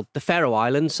 the Faroe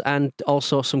Islands and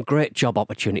also some great job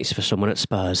opportunities for someone at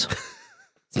Spurs.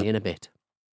 See you in a bit.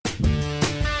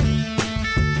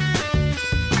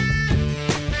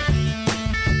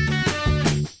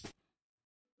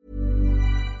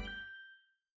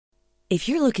 If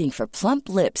you're looking for plump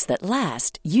lips that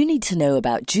last, you need to know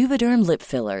about Juvederm lip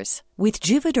fillers. With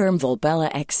Juvederm Volbella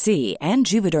XC and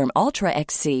Juvederm Ultra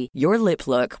XC, your lip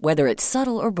look, whether it's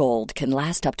subtle or bold, can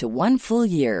last up to 1 full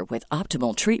year with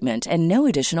optimal treatment and no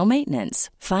additional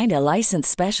maintenance. Find a licensed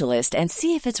specialist and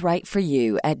see if it's right for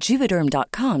you at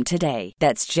Juvederm.com today.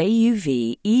 That's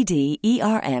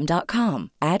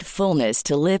JUVEDERM.com. Add fullness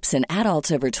to lips in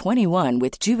adults over 21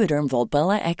 with Juvederm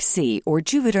Volbella XC or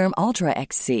Juvederm Ultra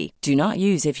XC. Do not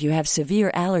use if you have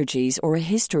severe allergies or a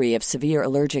history of severe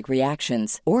allergic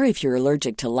reactions, or if you're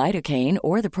allergic to lidocaine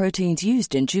or the proteins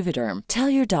used in Juvederm. Tell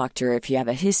your doctor if you have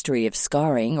a history of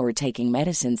scarring or taking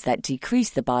medicines that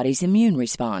decrease the body's immune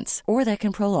response or that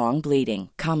can prolong bleeding.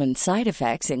 Common side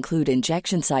effects include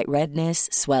injection site redness,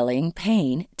 swelling,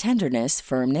 pain, tenderness,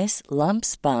 firmness,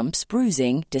 lumps, bumps,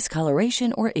 bruising,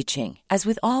 discoloration, or itching. As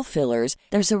with all fillers,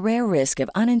 there's a rare risk of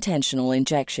unintentional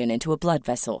injection into a blood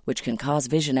vessel, which can cause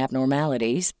vision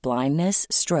abnormalities, blindness,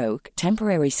 stroke,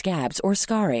 temporary scabs, or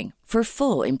scarring. For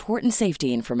full, important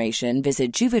safety information,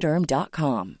 visit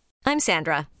Juvederm.com. I'm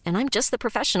Sandra, and I'm just the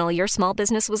professional your small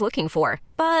business was looking for.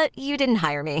 But you didn't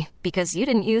hire me because you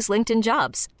didn't use LinkedIn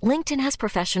Jobs. LinkedIn has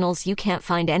professionals you can't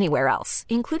find anywhere else,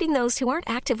 including those who aren't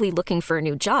actively looking for a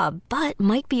new job, but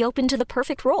might be open to the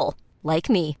perfect role, like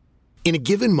me. In a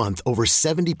given month, over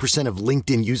 70% of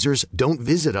LinkedIn users don't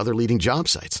visit other leading job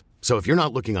sites. So if you're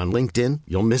not looking on LinkedIn,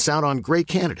 you'll miss out on great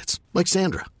candidates like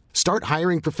Sandra. Start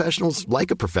hiring professionals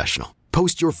like a professional.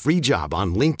 Post your free job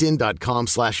on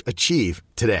linkedin.com/achieve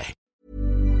today.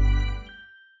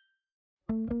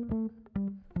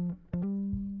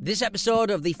 This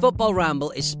episode of the Football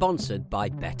Ramble is sponsored by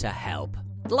BetterHelp.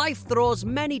 Life throws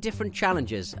many different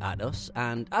challenges at us,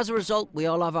 and as a result, we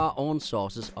all have our own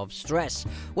sources of stress.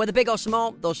 Whether big or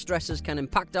small, those stresses can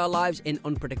impact our lives in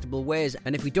unpredictable ways,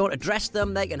 and if we don't address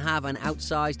them, they can have an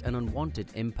outsized and unwanted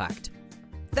impact.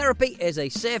 Therapy is a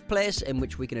safe place in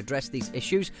which we can address these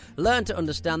issues, learn to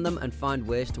understand them, and find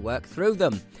ways to work through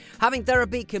them. Having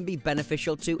therapy can be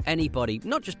beneficial to anybody,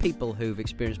 not just people who've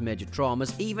experienced major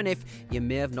traumas, even if you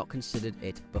may have not considered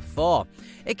it before.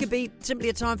 It could be simply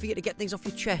a time for you to get things off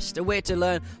your chest, a way to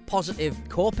learn positive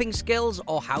coping skills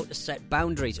or how to set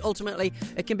boundaries. Ultimately,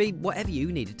 it can be whatever you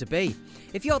need it to be.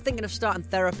 If you're thinking of starting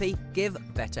therapy, give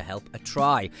BetterHelp a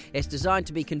try. It's designed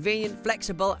to be convenient,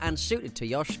 flexible, and suited to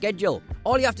your schedule.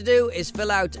 All you have to do is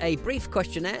fill out a brief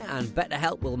questionnaire and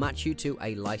BetterHelp will match you to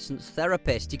a licensed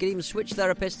therapist. You can even switch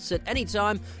therapists at any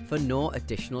time for no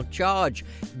additional charge.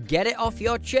 Get it off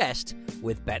your chest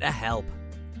with BetterHelp.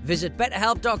 Visit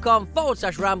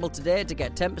betterhelp.com/ramble today to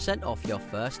get 10% off your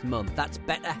first month. That's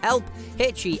BetterHelp,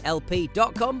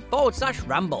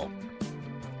 HELP.com/ramble.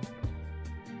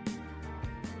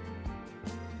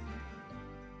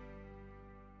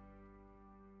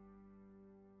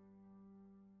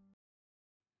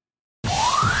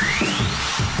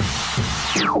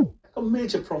 Got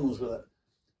major problems with it.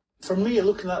 For me,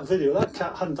 looking at that video, that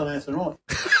cat hadn't done anything right.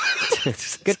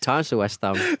 Good times for West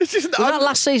Ham. It's just Was that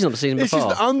last season or the season It's before?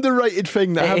 just an underrated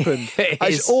thing that happened.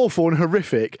 It's awful and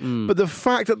horrific. But the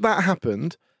fact that that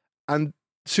happened and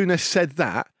Souness said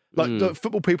that, like the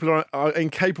football people are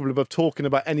incapable of talking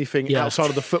about anything outside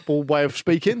of the football way of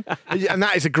speaking. And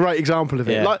that is a great example of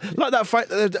it. Yeah. Like that fact,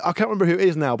 I can't remember who it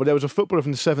is now, but there was a footballer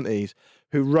from the 70s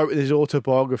who wrote in his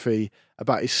autobiography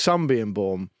about his son being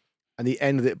born. And he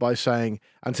ended it by saying,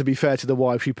 and to be fair to the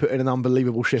wife, she put in an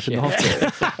unbelievable shift in the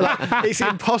hospital. It's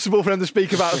impossible for them to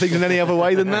speak about things in any other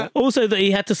way than that. Also, that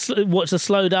he had to watch the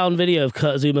slow down video of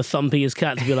Kurt Zouma thumping his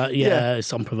cat to be like,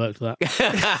 it's unprovoked that.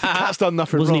 Cat's done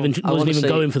nothing wasn't wrong. Wasn't even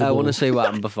going for the ball. I want to see what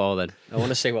happened before then. I want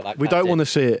to see what that We don't want to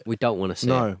see it. We don't want to see it.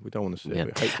 No, we don't want to see it.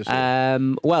 We hate to see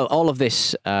it. Well, all of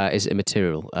this is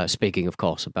immaterial, speaking, of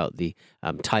course, about the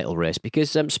title race,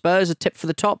 because Spurs are tipped for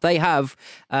the top. They have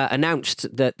announced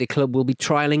that the club will be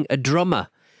trialling a drummer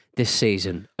this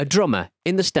season. A drummer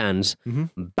in the stands,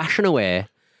 bashing away,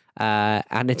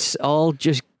 and it's all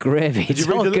just gravy. It's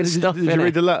all good stuff. Did you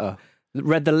read the letter?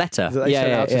 Read the letter. That they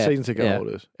sent out to season ticket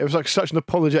holders. It was like such an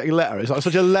apologetic letter. It's like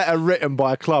such a letter written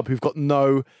by a club who've got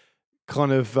no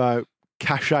kind of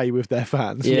cachet with their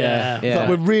fans. Yeah.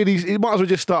 Like it might as well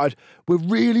just started. We're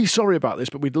really sorry about this,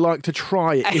 but we'd like to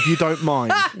try it if you don't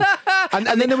mind. And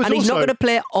then there was and also, he's not going to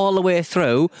play it all the way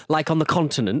through, like on the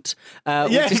continent.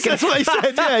 Yes, that's what they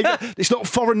said. Yeah, it's not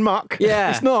foreign muck. Yeah,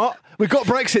 it's not. We got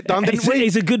Brexit done, didn't we?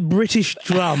 It's a good British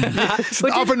drum. It's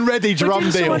an oven-ready drum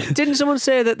deal. Didn't someone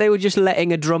say that they were just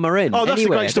letting a drummer in? Oh, that's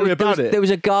anyway, a great story about it. There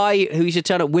was a guy who used to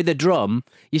turn up with a drum.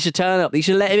 You should turn up. You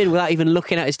should let him in without even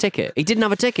looking at his ticket. He didn't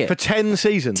have a ticket for 10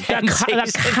 seasons.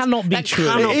 That cannot be true.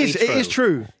 It is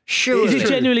true. Sure. Is it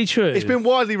genuinely true? It's been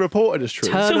widely reported as true.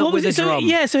 Turn up with a drum.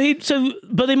 Yeah,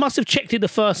 but they must have checked it the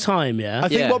first time, yeah? I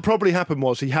think what probably happened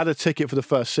was he had a ticket for the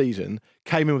first season,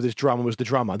 came in with his drum and was the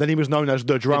drummer. Then he was known as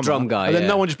the drummer. The drum guy, and then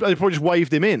they probably just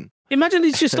waved him in. Imagine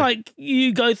it's just like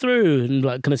you go through and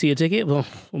like, can I see your ticket? Well,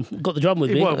 I've got the drum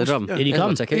with me. The drum. Here you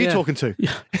come. Who are you talking to?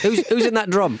 Who's in that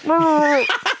drum? Is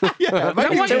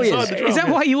that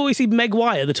why you always see Meg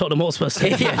White at the Tottenham Hotspur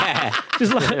Stadium? Yeah.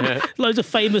 Just like loads of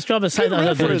famous drummers say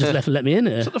that. Just let me in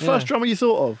here. Is that the first drummer you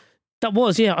thought of? That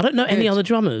was, yeah. I don't know any other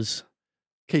drummers.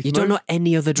 Keith You don't know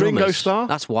any other drummers? Ringo Starr?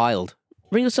 That's wild.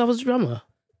 Ringo Starr was a drummer.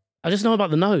 I just know about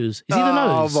the nose. Is he the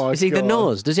nose? My Is he the God.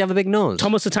 nose? Does he have a big nose?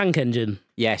 Thomas the Tank Engine.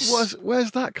 Yes.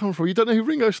 Where's that come from? You don't know who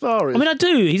Ringo Starr is? I mean, I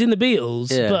do. He's in the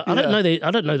Beatles, Yeah. but I don't know.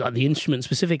 I don't know like the instrument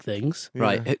specific things.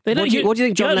 Right. They What don't- do you think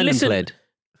you John don't Lennon listen- played?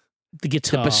 The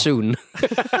guitar. Bassoon.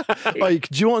 Like,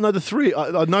 do you want to know the three?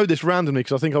 I know this randomly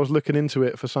because I think I was looking into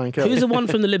it for St. Kelly. Who's the one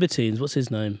from the Libertines? What's his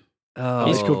name? Oh.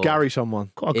 He's called Gary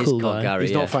someone. Quite a He's cool called guy. Gary.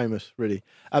 He's yeah. not famous, really.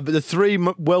 But the three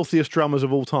wealthiest drummers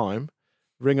of all time,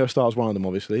 Ringo Starr's one of them,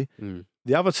 obviously. Mm.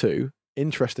 The other two,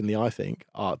 interestingly, I think,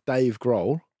 are Dave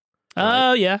Grohl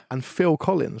Oh, yeah. and Phil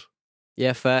Collins.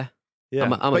 Yeah, fair. Yeah,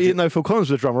 I'm a but you didn't know Phil Collins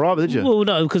was a drummer either, did you? Well,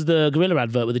 no, because the Gorilla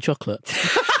advert with the chocolate.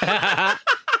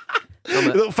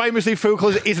 Look, famously, Phil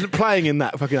Collins isn't playing in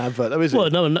that fucking advert, though, is it? Well,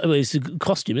 no, it's a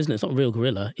costume, isn't it? It's not a real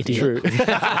gorilla. Idiot. True.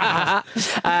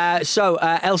 So,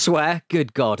 elsewhere,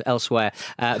 good God, elsewhere,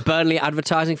 Burnley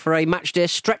advertising for a matchday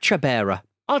stretcher bearer,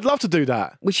 I'd love to do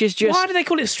that. which is just, Why do they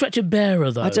call it stretcher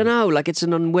bearer, though? I don't know, like it's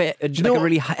an know a what-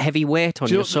 really heavy weight on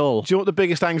Do you know your what- soul. Do you know what the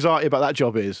biggest anxiety about that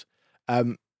job is?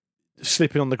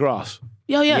 Slipping on the grass.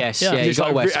 Yeah, yeah. Yes, yeah. You've It's, got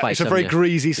to wear it's spikes, a very haven't you?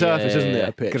 greasy surface, Yeah, isn't it? yeah,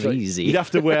 A pitch. So greasy. you'd have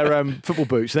to wear football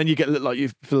boots, then you look like you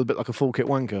feel a bit like a full kit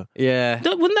wanker. Yeah.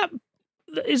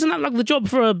 Isn't that like the job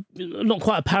for not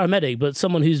quite a paramedic, but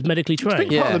someone who's medically I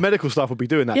think trained? part of the medical staff would be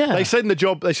doing that. Yeah. They say in the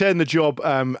job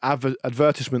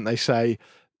advertisement, they say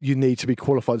you need to be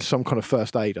qualified in some kind of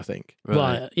first aid, I think.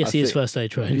 Right. Yes, I he is think- first aid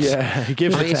trained. Yeah, he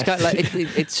gives I the mean, it's test. kind of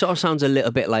like, it sort of sounds a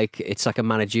little bit like it's like a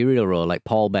managerial role, like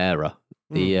Paul Bearer,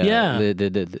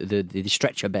 the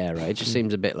stretcher bearer. It just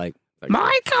seems a bit like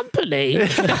My company. I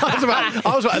was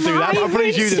about to do that, but I'm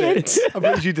pretty sure you did it. I'm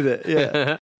pretty sure you did it,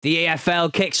 yeah. The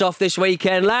EFL kicks off this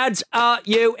weekend, lads. Are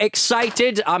you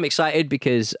excited? I'm excited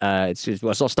because it's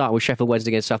all starting with Sheffield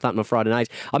Wednesday against Southampton on Friday night.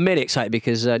 I'm mainly excited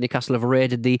because Newcastle have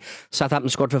raided the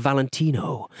Southampton squad for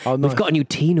Valentino. Oh, nice. We've got a new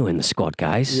Tino in the squad,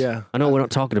 guys. Yeah. I know we're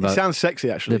not talking It about sounds sexy,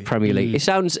 actually. the Premier League. It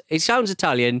sounds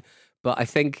Italian, but I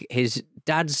think his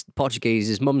dad's Portuguese,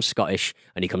 his mum's Scottish,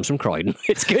 and he comes from Croydon.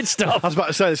 It's good stuff. I was about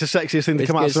to say it's the sexiest thing to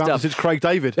It's come out of good Southampton stuff. since Craig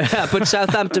David. But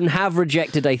Southampton have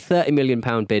rejected a £30 million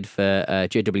bid for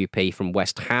JWP from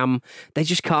West Ham. They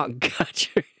just can't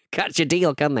catch a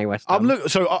deal, can they, West Ham?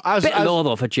 As Bit low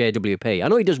though for JWP. I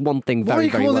know he does one thing why are very,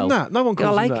 you very calling well. him that? No one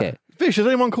calls I him like that. it. Fish, does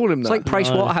anyone call him that? It's like Price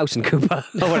Waterhouse and Cooper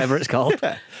or whatever it's called.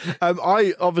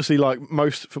 I obviously, like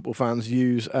most football fans,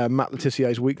 use Matt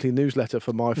Letizier's weekly newsletter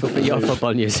for my football Your news.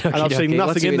 football news. And I've seen Okie dokie.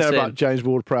 What's nothing in he there been about James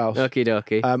Ward-Prowse. Okie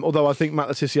dokie. Although I think Matt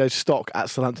Letizier's stock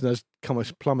at Southampton has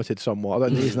plummeted somewhat. I don't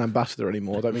think he's an ambassador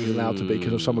anymore. I don't think he's allowed to be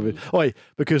because of some of it.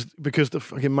 Because the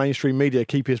fucking mainstream media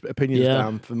keep his opinions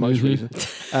down for most reasons.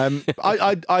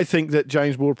 I think that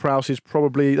James Ward-Prowse is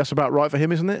probably, that's about right for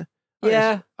him, isn't it?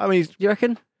 Yeah. I mean, You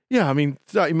reckon? yeah, I mean,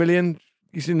 30 million.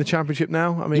 He's in the Championship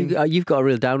now. I mean, You've got a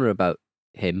real downer about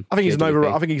him. I think he's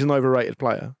JWP. I think he's an overrated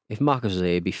player, If Marcus was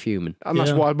here, he'd be fuming. and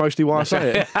that's mostly why I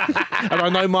say it. And I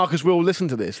know Marcus will listen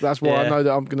to this. That's why I know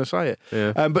that I'm going to say it.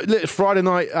 Yeah. But look, Friday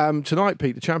night tonight,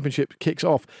 Pete, the Championship kicks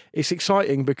off. It's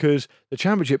exciting because the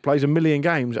Championship plays 1 million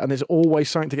games, and there's always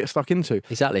something to get stuck into.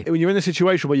 Exactly. When you're in a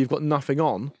situation where you've got nothing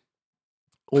on,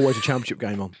 always a Championship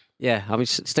game on. Yeah, I mean,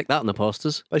 stick that on the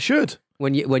posters. They should.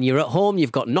 When you're at home,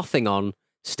 you've got nothing on.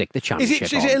 Stick the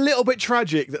Championship Is on. it a little bit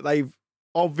tragic that they've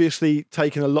obviously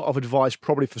taken a lot of advice,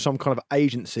 probably from some kind of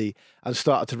agency, and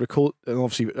started to record, and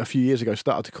obviously a few years ago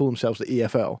started to call themselves the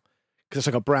EFL? Because it's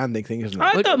like a branding thing, isn't it?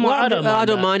 I don't mind it. But what happened to the I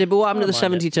don't mind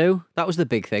 72? That was the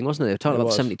big thing, wasn't it? They were talking It about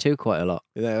was. the 72 quite a lot.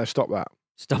 Yeah, stop that.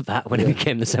 Stop that when it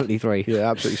became the 73. Yeah,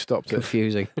 absolutely stopped it.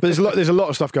 Confusing. But there's a lot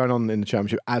of stuff going on in the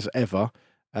Championship as ever.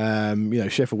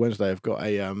 Sheffield Wednesday have got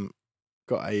a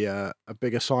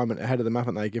big assignment ahead of them,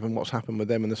 haven't they? Given what's happened with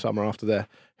them in the summer after their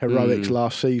heroics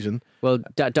last season. Well,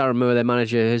 Darren Moore, their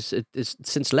manager, has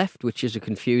since left, which is a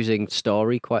confusing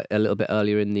story. Quite a little bit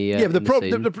earlier in the But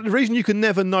season. the reason you can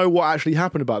never know what actually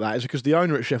happened about that is because the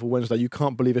owner at Sheffield Wednesday, you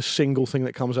can't believe a single thing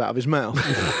that comes out of his mouth.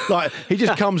 Like, he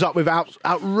just comes up with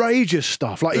outrageous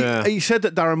stuff. Like he said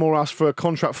that Darren Moore asked for a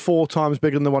contract 4 times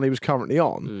bigger than the one he was currently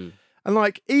on. And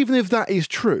like, even if that is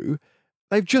true,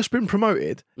 They've just been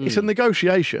promoted. It's a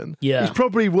negotiation. Yeah. He's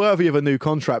probably worthy of a new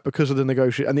contract because of the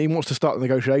negotiation, and he wants to start the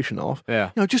negotiation off.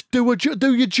 Yeah. Just do your job.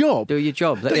 Do your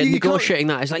job. You Negotiating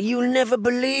that, it's like, you'll never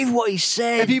believe what he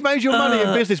said. Have you made your money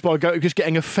in business by just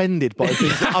getting offended by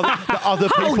things that other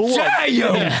people want? How dare you?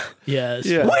 Yeah.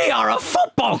 We are a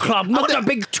football club, not a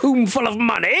big tomb full of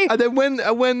money. And then when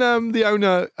the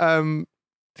owner kind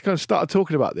of started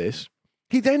talking about this,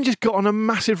 he then just got on a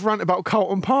massive rant about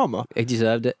Carlton Palmer. He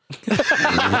deserved it.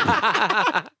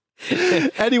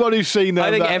 Anyone who's seen that,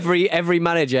 I think every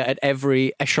manager at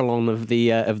every echelon of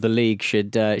the league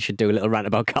should do a little rant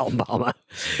about Carlton Palmer.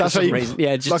 That's how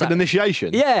just like an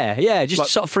initiation. Yeah, just like,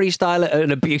 sort of freestyle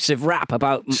an abusive rap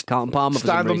about Carlton Palmer.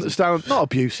 Not abusive. Not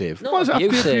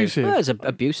abusive. No, it's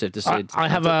abusive to say. I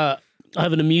have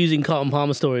an amusing Carlton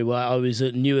Palmer story where I was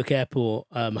at Newark Airport,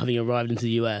 having arrived into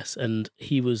the US, and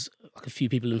he was like a few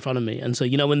people in front of me. And so,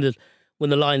 when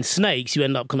the line snakes, you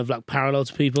end up kind of like parallel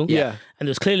to people. Yeah. And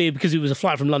it was clearly, because it was a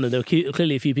flight from London, there were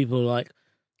clearly a few people like,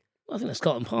 I think that's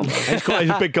Carlton Palmer. He's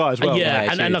a big guy as well.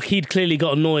 And like he'd clearly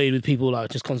got annoyed with people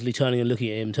like just constantly turning and looking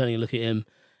at him.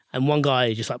 And one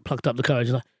guy just like plucked up the courage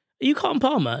and like, are you Carlton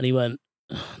Palmer? And he went,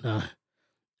 oh, no.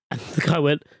 And the guy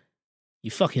went, you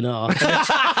fucking are.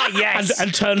 Yes.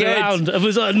 And turned around and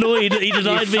was like, annoyed that he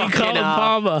denied being Carlton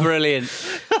Palmer. Brilliant.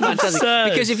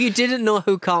 Fantastic. Because if you didn't know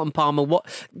who Carlton Palmer, what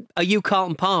are you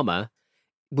Carlton Palmer?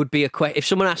 Would be a question. If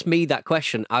someone asked me that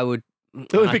question, I would.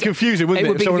 It would be confusing, wouldn't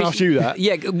it? If someone asked you that.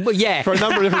 Yeah. For a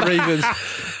number of different reasons.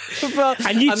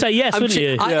 And you'd say yes, wouldn't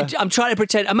you? I'm trying to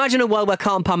pretend. Imagine a world where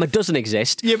Carlton Palmer doesn't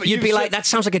exist. Yeah, but you'd be like, that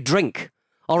sounds like a drink.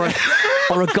 Or a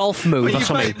golf move or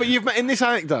something. But you've met in this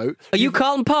anecdote. Are you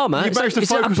Carlton Palmer? You've managed to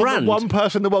focus on the one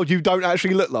person in the world you don't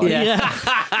actually look like. Yeah.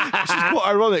 Which is quite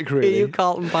ironic, really. Are you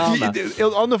Carlton Palmer?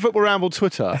 On the Football Ramble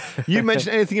Twitter, you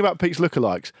mentioned anything about Pete's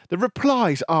lookalikes. The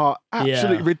replies are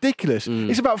absolutely ridiculous.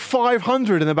 It's about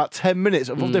 500 in about 10 minutes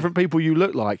of different people you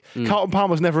look like. Carlton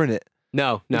Palmer's never in it.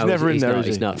 No, he's never in there.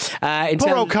 He's not.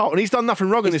 Poor old Carlton, he's done nothing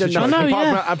wrong in this situation,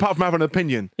 apart from having an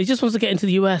opinion. He just wants to get into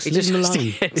the US, leave him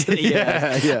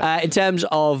alone. In terms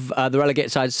of the relegate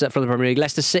sides from the Premier League,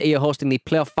 Leicester City are hosting the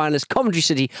playoff finalist Coventry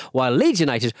City, while Leeds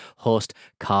United host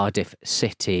Cardiff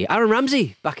City. Aaron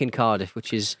Ramsey back in Cardiff,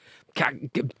 which is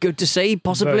good to see,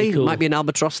 possibly. Cool. Might be an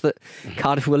albatross that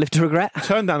Cardiff will live to regret. I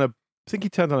think he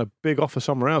turned down a big offer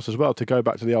somewhere else as well to go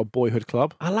back to the old boyhood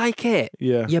club. I like it.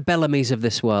 Yeah. Your Bellamy's of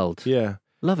this world. Yeah.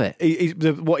 Love it.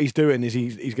 What he's doing is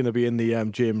he's going to be in the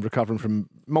gym recovering from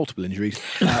multiple injuries,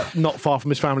 not far from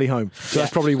his family home. So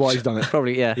that's probably why he's done it.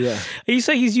 Probably, yeah. Are you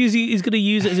saying he's going to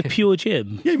use it as a pure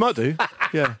gym? Yeah, he might do.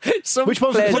 Yeah. Which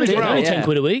one's the 24 hours? 10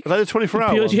 quid a week. Are they the 24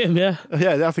 hours? Pure gym, yeah.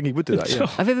 Yeah, I think he would do that, yeah.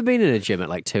 Have you ever been in a gym at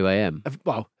like 2 a.m?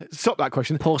 Well, stop that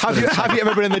question. Have you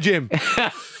ever been in the gym?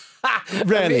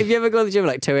 Rarely. If you ever go to the gym at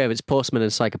like 2 a.m, it's postmen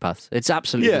and psychopaths. It's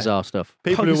absolutely bizarre stuff.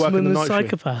 People who work in the night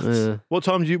psychopaths. shift. What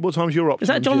time's your option? Is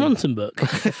that a John Ronson book?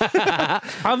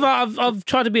 I've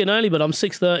tried to be an early, but I'm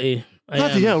 6:30.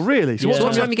 Bloody hell, really? So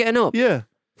what time are you getting up? Yeah.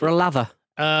 For a lather?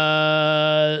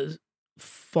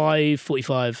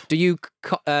 5:45. Do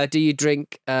you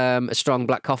drink a strong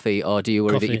black coffee, or do you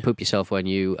worry that Coffee. you poop yourself when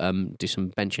you do some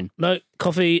benching? No,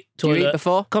 coffee, toilet. Do you eat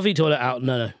before? Coffee, toilet, out.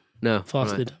 No. No.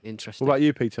 Fasted. Right. Interesting. What about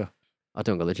you, Peter? I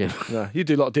don't go to the gym. No, you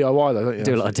do a lot of DIY though, don't you?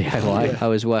 Do a lot of DIY. I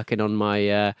was working on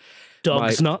my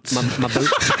Dog's nuts. My boot.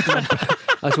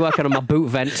 I was working on my boot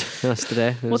vent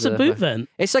yesterday. What's a boot vent?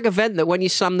 It's like a vent that when you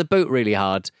slam the boot really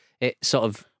hard, it sort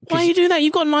of. Why are you doing that?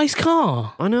 You've got a nice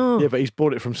car. I know. Yeah, but he's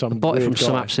bought it from some.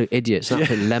 Some absolute idiot. It's an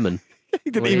absolute lemon. He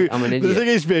didn't even, I'm an idiot. The thing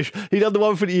is, Bish, he done the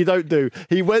one thing that you don't do.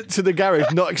 He went to the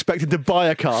garage not expecting to buy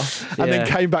a car and then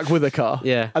came back with a car.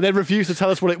 Yeah. And then refused to tell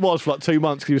us what it was for like 2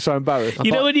 months because he was so embarrassed.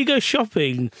 You know when you go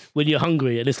shopping when you're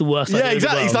hungry and it's the worst idea Yeah,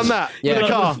 exactly. in the He's world? done that. Yeah. With a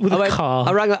car. With a car.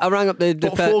 I rang up the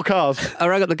Bought 4 cars. I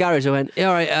rang up the garage. I went, all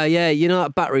right, you know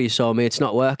that battery you saw me? It's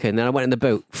not working. Then I went in the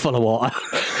boot, full of water.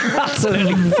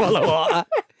 Absolutely full of water.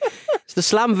 It's the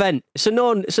slam vent. It's a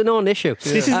known issue.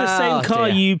 This is the same car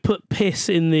you put piss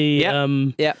in the...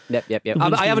 Yep.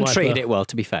 I haven't treated it well,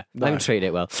 to be fair. No. I haven't treated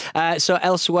it well. So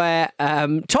elsewhere,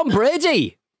 Tom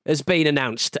Brady has been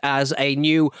announced as a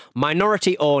new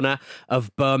minority owner of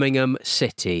Birmingham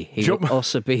City. He will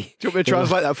also be... Do you want me to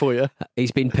translate that for you?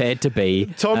 He's been paid to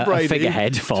be Tom Brady, a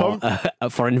figurehead for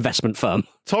an investment firm.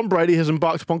 Tom Brady has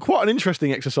embarked upon quite an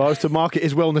interesting exercise to market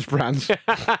his wellness brands.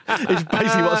 It's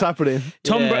basically what's happening.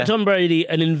 Tom Brady,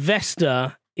 an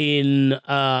investor in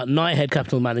Nighthead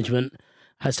Capital Management,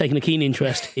 has taken a keen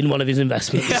interest in one of his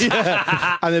investments.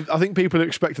 And I think people are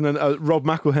expecting a Rob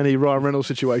McElhenney, Ryan Reynolds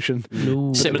situation.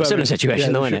 Similar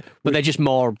situation, though, isn't it? But they're just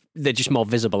more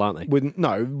visible, aren't they?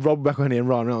 No, Rob McElhenney and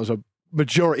Ryan Reynolds are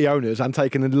majority owners and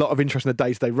taken a lot of interest in the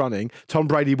day-to-day running, Tom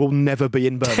Brady will never be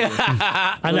in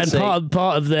Birmingham. And then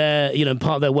part of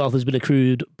their wealth has been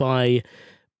accrued by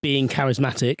being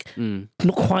charismatic.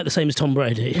 Not quite the same as Tom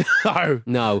Brady.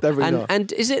 No. Definitely not.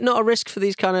 And is it not a risk for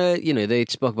these kind of, they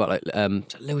spoke about like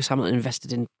Lewis Hamilton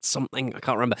invested in something, I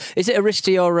can't remember. Is it a risk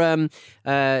to your own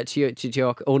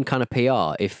kind of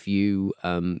PR if you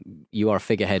are a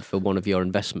figurehead for one of your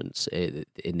investments in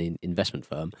an investment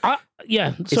firm?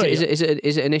 Sorry. Is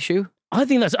it an issue? I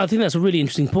think that's a really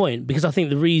interesting point, because I think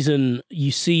the reason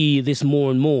you see this more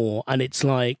and more, and it's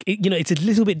like it's a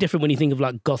little bit different when you think of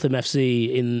like Gotham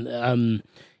FC in the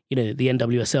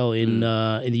NWSL in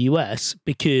the US,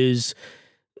 because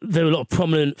there are a lot of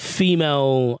prominent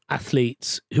female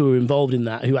athletes who are involved in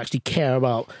that, who actually care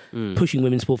about pushing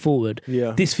women's sport forward.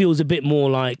 Yeah. This feels a bit more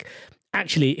like,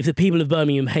 actually, if the people of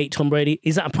Birmingham hate Tom Brady,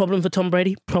 is that a problem for Tom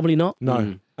Brady? Probably not.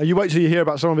 No. And you wait till you hear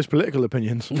about some of his political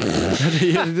opinions.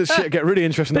 This shit get really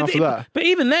interesting after that. But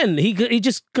even then, he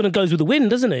just kind of goes with the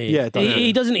wind, doesn't he? Yeah,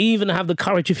 he doesn't even have the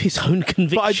courage of his own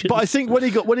convictions. But I think when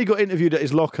he got interviewed at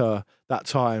his locker that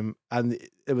time, and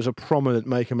it was a prominent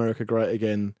 "Make America Great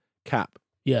Again" cap,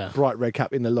 bright red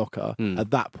cap in the locker.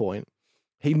 At that point,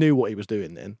 he knew what he was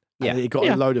doing then. And he got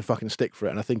a load of fucking stick for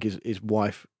it. And I think his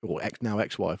wife, or now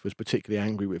ex-wife, was particularly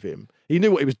angry with him. He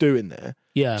knew what he was doing there.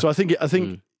 Yeah. So I think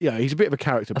he's a bit of a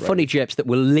character. A funny Jeps that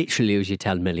will literally lose you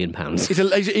 £10 million. He's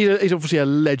obviously a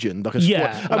legend. Like a he's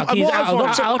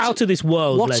out of this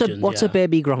world. What's a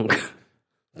baby Gronk?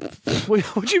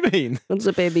 What do you mean? What's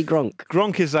a baby Gronk?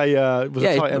 Gronk is a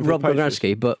tight end Rob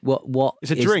Gronkowski, but what? It's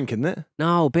a drink, isn't it?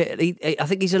 No, but I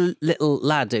think he's a little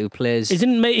lad who plays.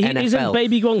 Isn't NFL.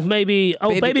 Baby Gronk maybe?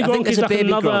 Oh, Baby Gronk is like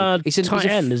another tight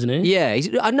end, isn't he? Yeah,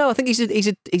 I think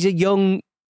he's a young,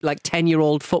 like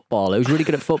 10-year-old footballer who's really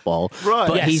good at football. Right.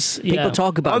 But people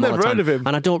talk about him all the time. I've never heard of him.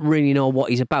 And I don't really know what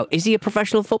he's about. Is he a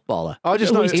professional footballer? I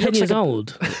just know he's 10 years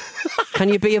old. Can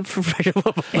you be a professional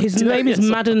footballer? His name is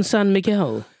Madden San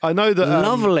Miguel. I know that.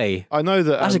 Lovely. I know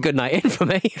that. That's a good night in for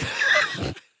me.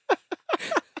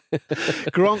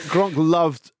 Gronk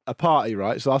loved a party,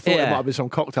 right? So I thought it might have been some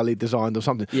cocktail he designed or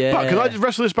something. Yeah. But can I just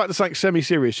wrestle this back to something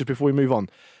semi-serious just before we move on?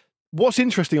 What's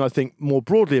interesting, I think, more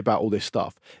broadly about all this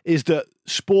stuff is that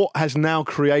sport has now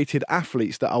created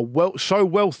athletes that are so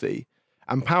wealthy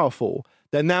and powerful,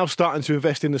 they're now starting to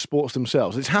invest in the sports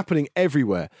themselves. It's happening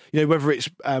everywhere. Whether it's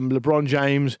LeBron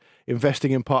James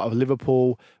investing in part of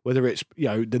Liverpool, whether it's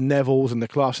the Nevilles and the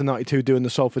Class of '92 doing the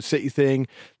Salford City thing.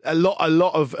 A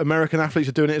lot of American athletes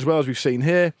are doing it as well, as we've seen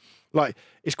here. Like,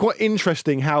 it's quite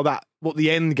interesting what the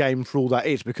end game for all that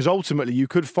is, because ultimately you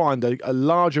could find a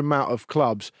large amount of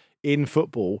clubs in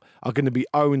football are going to be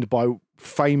owned by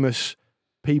famous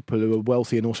people who are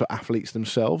wealthy and also athletes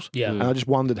themselves. Yeah. And I just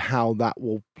wondered how that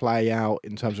will play out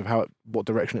in terms of what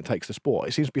direction it takes the sport.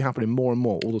 It seems to be happening more and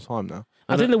more all the time now.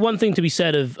 I think the one thing to be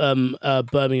said of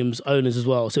Birmingham's owners as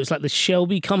well. So it's like the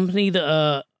Shelby company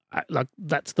that's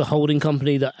the holding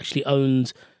company that actually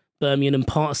owns Birmingham and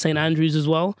part of St Andrews as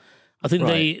well. I think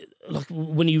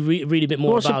when you read a bit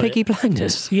more about Peaky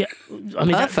Blinders? Yeah, I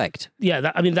mean perfect.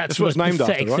 That's the most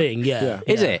pathetic thing. Yeah.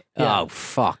 Is it? Yeah. Oh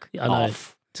fuck! I know.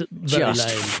 Off. Very Just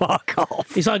lame. fuck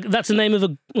off. It's like that's the name of a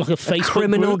Facebook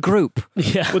criminal group.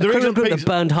 Yeah, well, the reason group that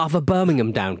burned half of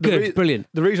Birmingham down. Good, brilliant.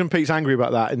 The reason Pete's angry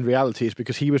about that in reality is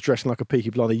because he was dressing like a Peaky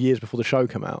Blinder years before the show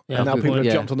came out, and now people have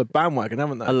jumped on the bandwagon,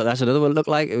 haven't they? That's another one. Looked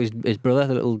like it was his brother,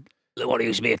 the one who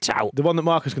used to be a tout. The one that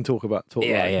Marcus can talk about.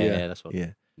 Yeah, that's what.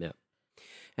 Yeah.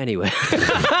 Anyway.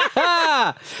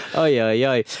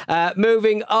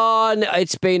 Moving on.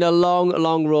 It's been a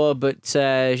long road, but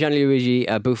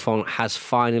Gianluigi Buffon has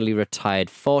finally retired.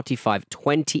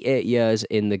 28 years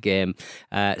in the game.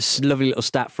 Lovely little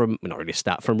stat from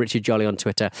Richard Jolly on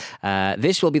Twitter.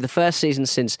 This will be the first season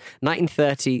since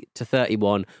 1930 to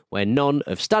 31 where none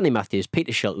of Stanley Matthews,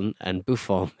 Peter Shilton and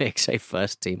Buffon makes a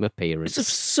first team appearance. It's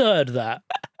absurd that.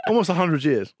 Almost 100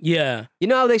 years. Yeah. You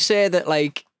know how they say that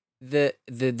like the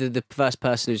first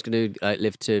person who's going to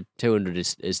live to 200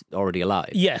 is already alive?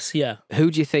 Yes, yeah.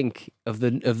 Who do you think of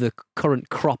the current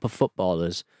crop of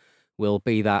footballers will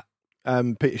be that?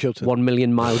 Peter Shilton. 1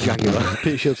 million mile Jaguar.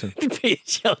 Peter Shilton. Peter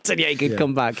Shilton, he could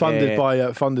come back.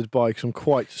 Funded by some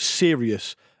quite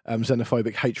serious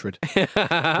xenophobic hatred.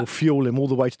 Will fuel him all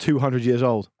the way to 200 years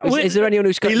old. Is there anyone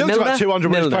who's got? He looks Milner? like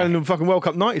 200 when he's Milner. playing in the fucking World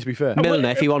Cup 90, to be fair. Milner,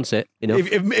 if he wants it, you know.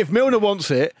 If Milner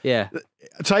wants it, yeah.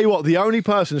 I tell you what, the only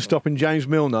person stopping James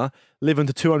Milner living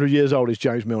to 200 years old is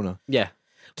James Milner. Yeah.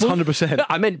 100%.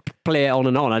 I meant play it on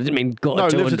and on. I didn't mean go to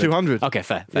 200. No, live to 200. Okay,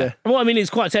 fair. Yeah. Well, I mean, it's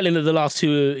quite telling that the last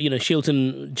two,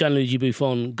 Shilton, Gianluigi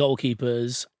Buffon,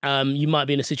 goalkeepers, you might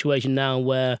be in a situation now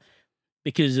where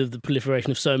because of the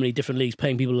proliferation of so many different leagues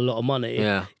paying people a lot of money.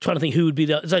 Yeah. Trying to think who would be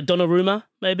is that Donnarumma,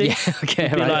 maybe? Yeah, okay,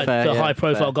 He'd be right, like fair, the yeah,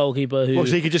 high-profile fair. goalkeeper who... Well,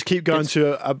 so he could just keep going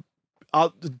to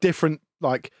a different,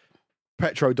 like,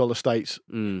 petrodollar states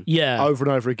Yeah. over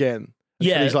and over again.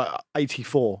 Yeah. He's like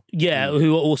 84. Yeah,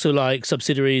 who are also like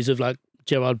subsidiaries of like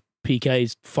Gerard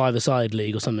Piqué's five-a-side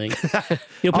league or something.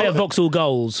 He'll play at Vauxhall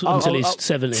Goals until he's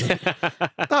 70.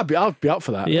 I'd be up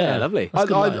for that. Yeah, lovely.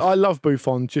 I love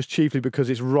Buffon just chiefly because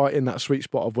it's right in that sweet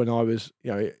spot of when I was,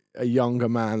 a younger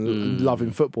man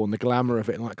loving football and the glamour of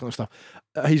it and that kind of stuff.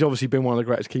 He's obviously been one of the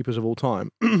greatest keepers of all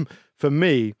time. For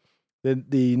me, the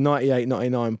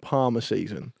 98-99 Parma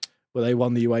season, where they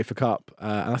won the UEFA Cup,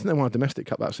 and I think they won a domestic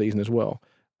cup that season as well.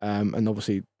 And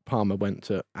obviously Parma went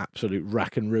to absolute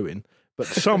rack and ruin. But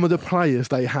some of the players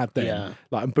they had then,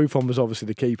 and Buffon was obviously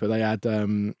the keeper. They had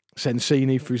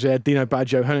Sensini, Fuzet, Dino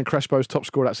Baggio, Hernan Crespo's top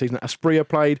scorer that season. Asprilla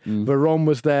played, Veron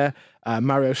was there,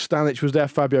 Mario Stanic was there,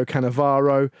 Fabio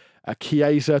Cannavaro,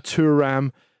 Chiesa,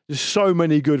 Thuram. There's so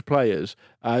many good players.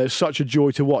 It was such a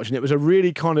joy to watch. And it was a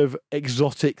really kind of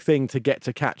exotic thing to get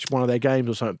to catch one of their games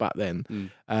or something back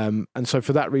then. And so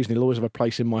for that reason, he'll always have a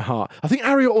place in my heart. I think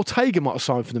Ariel Ortega might have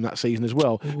signed for them that season as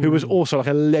well, who was also like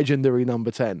a legendary number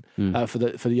 10 for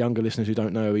the younger listeners who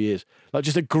don't know who he is. Like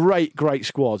just a great, great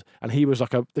squad. And he was like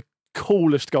the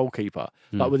coolest goalkeeper,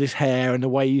 like with his hair and the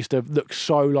way he used to look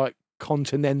so like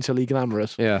continentally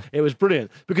glamorous. Yeah. It was brilliant.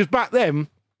 Because back then,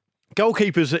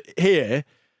 goalkeepers here...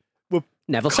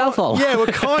 Neville Southall. Yeah, we're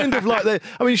kind of like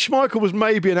Schmeichel was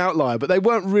maybe an outlier, but they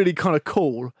weren't really kind of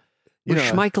cool. Was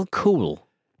Schmeichel cool?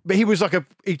 But he was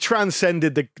he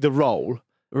transcended the role.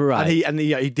 Right. And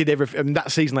he did everything. I mean,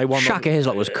 that season they won. Shaka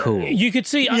Hislop was cool. You could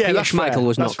see... Schmeichel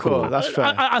was not cool. That's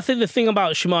fair. I think the thing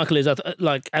about Schmeichel is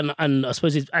that, and I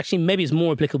suppose maybe it's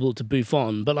more applicable to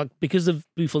Buffon, but because of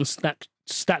Buffon's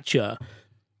stature,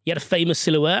 he had a famous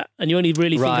silhouette, and you only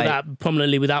really think of that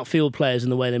prominently with outfield players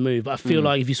and the way they move. But I feel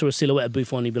like if you saw a silhouette of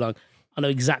Buffon, you'd be like, I know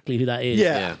exactly who that is.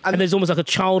 Yeah. And there's almost like a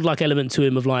childlike element to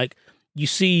him of like, you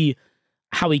see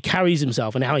how he carries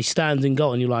himself and how he stands in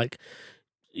goal, and you're like,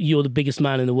 you're the biggest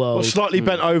man in the world. Well, slightly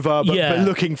bent over, but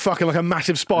looking fucking like a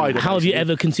massive spider. How have you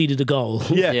ever conceded a goal?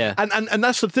 Yeah. And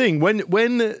that's the thing.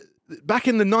 When back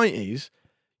in the 90s,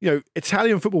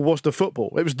 Italian football was the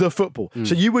football. It was the football.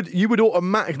 So you would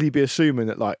automatically be assuming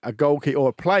that like a goalkeeper or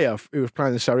a player who was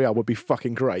playing in Serie A would be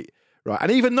fucking great, right?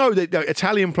 And even though the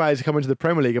Italian players who come into the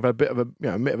Premier League have had a bit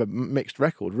of a mixed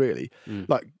record, really,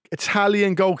 like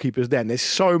Italian goalkeepers. Then there's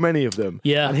so many of them.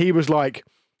 Yeah, and he was like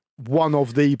one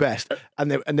of the best,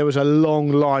 and there was a long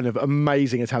line of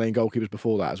amazing Italian goalkeepers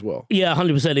before that as well. Yeah,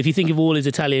 100%. If you think of all his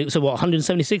Italian,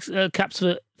 176 caps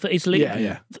for Italy.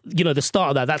 Yeah. The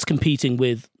start of that's competing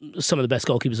with some of the best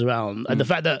goalkeepers around, and the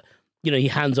fact that he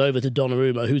hands over to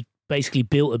Donnarumma, who's basically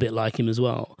built a bit like him as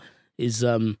well, is.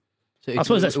 So I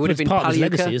suppose that's would have been part of his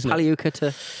legacy, isn't it? Pagliuca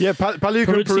to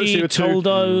Pagliuca and Peruzzi too.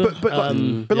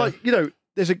 Toldo, but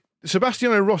there's a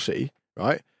Sebastiano Rossi,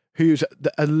 right? Who's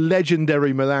a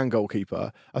legendary Milan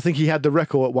goalkeeper. I think he had the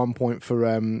record at one point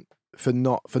for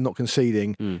not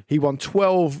conceding. He won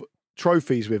 12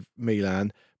 trophies with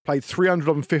Milan, played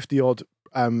 350 odd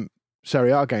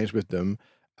Serie A games with them,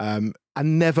 and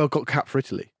never got capped for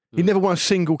Italy. He never won a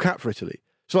single cap for Italy.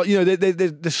 So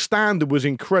the standard was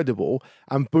incredible,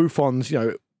 and Buffon's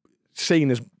seen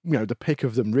as the pick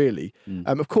of them really.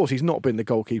 Of course, he's not been the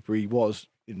goalkeeper he was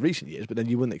in recent years, but then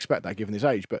you wouldn't expect that given his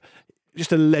age. But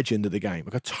just a legend of the game,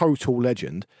 like a total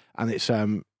legend. And it's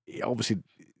obviously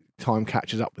time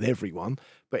catches up with everyone,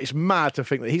 but it's mad to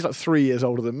think that he's like 3 years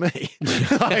older than me.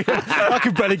 I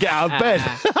could barely get out of bed.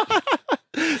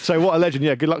 So what a legend.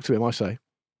 Yeah, good luck to him, I say.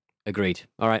 Agreed.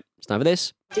 All right, it's time for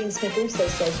this. Dean Smith also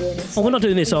said you're an we're not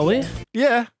doing this, are we?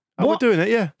 Yeah. We're doing it,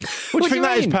 yeah. What do you think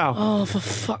that is, pal? Oh, for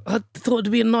fuck. I thought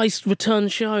it'd be a nice return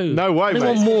show. No way, mate. I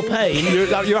want more pain.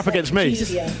 You're up against me.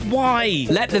 Jesus. Why?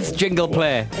 Let this jingle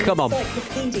play. Come on.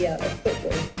 Encyclopedia of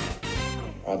football.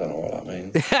 I don't know what that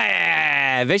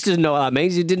means. Vish doesn't know what that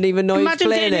means. You didn't even know he was Imagine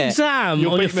playing getting an it. exam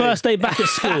on your first day back at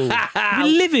school. You'd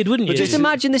be livid, wouldn't you? Just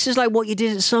imagine this is like what you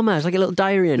did at summer. It's like a little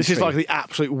diary entry. This is like the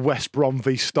absolute West Brom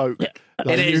v Stoke.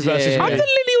 It is, I'm the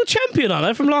lineal champion, aren't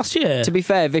I, from last year? To be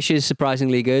fair, Vish is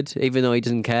surprisingly good, even though he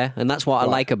doesn't care. And that's what I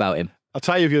like about him. I'll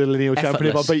tell you if you're the lineal champion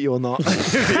if I beat you or not.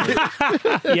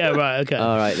 Yeah, right, okay.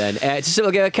 All right, then. It's a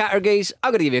simple game of categories.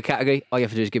 I'm going to give you a category. All you have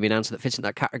to do is give me an answer that fits in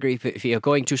that category. If you're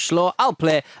going too slow, I'll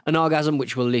play an orgasm,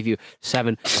 which will leave you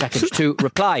 7 seconds to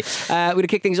reply. We're going to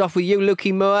kick things off with you,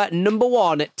 Lukey Moore. Number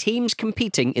 1, teams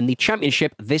competing in the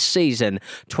championship this season.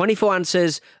 24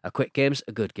 answers. A quick game's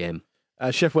a good game.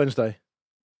 Chef Wednesday.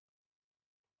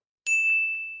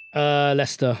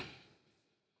 Leicester.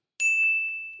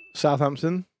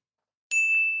 Southampton.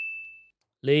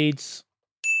 Leeds.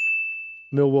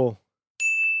 Millwall.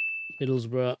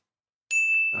 Middlesbrough.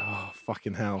 Oh,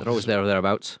 fucking hell. They're always there or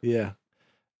thereabouts. Yeah.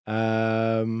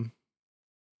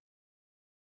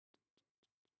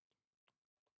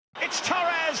 It's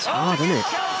Torres. Hard, isn't it?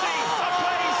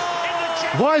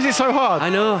 Why is it so hard? I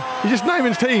know. You're just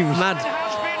naming teams. Mad.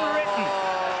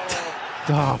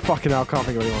 Oh, fucking hell, I can't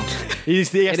think of anyone. He has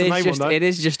to name one, though. It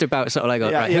is just about sort of like,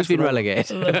 right, who's been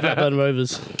relegated? Blackburn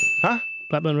Rovers. Huh?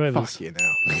 Blackburn Rovers. Fuck you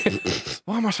now.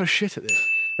 Why am I so shit at this?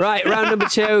 Right, round number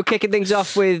 2, kicking things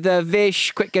off with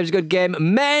Vish. Quick game's a good game.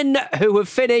 Men who have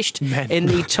finished in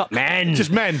the top... Men!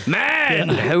 Just men. Men!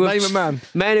 Yeah. Who have, Name a man.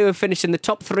 Men who have finished in the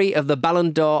top 3 of the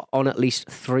Ballon d'Or on at least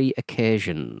 3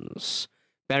 occasions.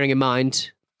 Bearing in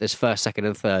mind, there's first, second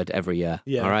and third every year.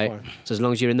 Yeah, all right? fine. So as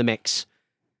long as you're in the mix,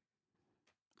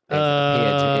 they've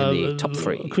appeared in the top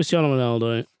 3. Cristiano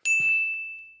Ronaldo.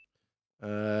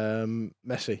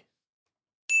 Messi.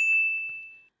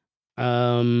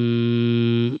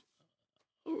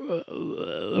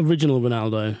 Original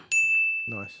Ronaldo.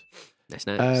 Nice. That's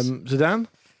nice. Zidane.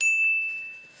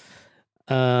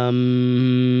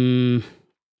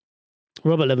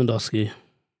 Robert Lewandowski.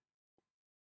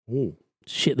 Ooh.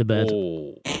 Shit the bed.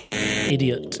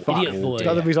 Idiot. Fuck. Idiot boy.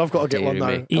 That means I've got to get one,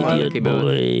 though. Idiot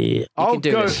boy. You I'll can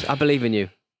do go. this. I believe in you.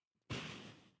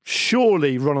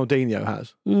 Surely Ronaldinho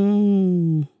has.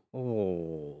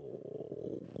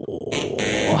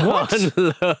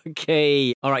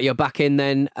 Unlucky. All right, you're back in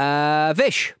then.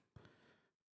 Vish.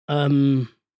 Who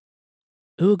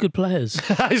are good players?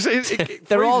 It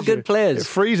They're all freezes good players. It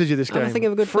freezes you, this game. I don't think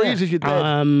of a good player. Freezes you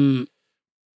dead.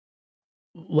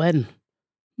 When?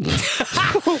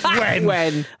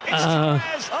 When?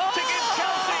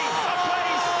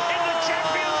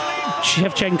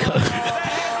 Shevchenko.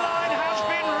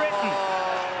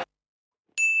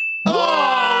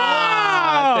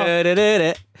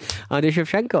 Andy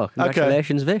Shevchenko.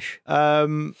 Congratulations, Vish.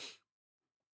 Johan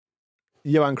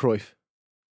Cruyff.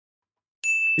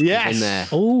 Yes. In there.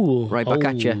 Oh, Right back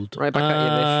at you. Right back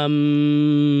at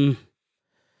you, Vish.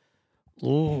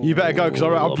 You better go, because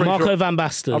I'm pretty Marco sure, Van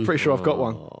Basten. I'm pretty sure I've got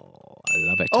one. I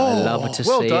love it. I love to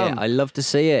well see done. it. I love to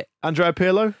see it. Andrea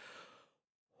Pirlo.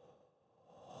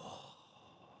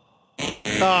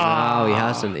 Oh, he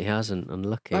hasn't. He hasn't.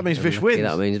 Unlucky. That means Vish Unlucky. wins.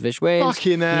 That means Vish wins.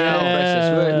 Fucking hell.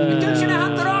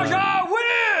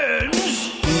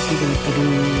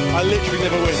 I literally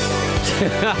never win.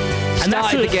 And that's,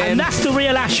 Started the game. and that's the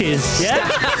real Ashes, yeah?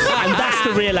 And that's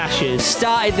the real Ashes.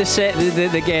 Started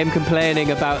the game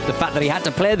complaining about the fact that he had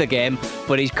to play the game,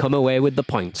 but he's come away with the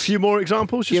points. Few more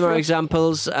examples. Few more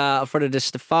examples. Alfredo Di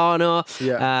Stefano,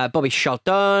 Yeah. Bobby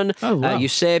Charlton, Oh, wow.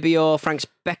 Eusebio, Frank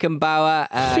Beckenbauer,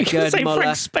 You can Gerd say Muller,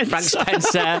 Frank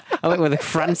Spencer. I went with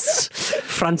Franz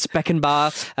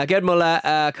Beckenbauer, Gerd Muller,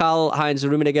 Karl-Heinz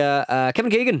Rummenigge, Kevin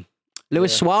Keegan,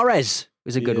 Luis Suarez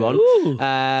was a good one.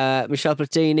 Michel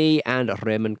Platini and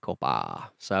Raymond Kopa.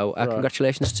 So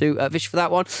congratulations to Vish for that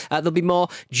one. There'll be more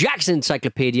Jack's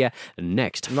Encyclopedia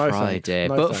next Friday.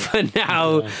 But for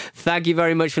now, thank you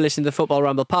very much for listening to the Football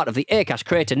Ramble, part of the Acast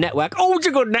Creator Network. Oh, it's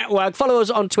a good network. Follow us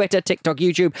on Twitter, TikTok,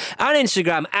 YouTube and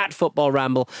Instagram at Football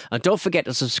Ramble. And don't forget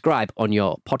to subscribe on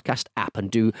your podcast app, and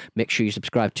do make sure you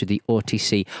subscribe to the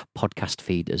OTC podcast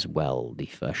feed as well. The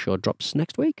first show drops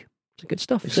next week. Good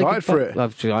stuff. Excited for it.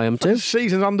 I am too. The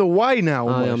season's underway now.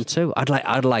 Almost. I am too.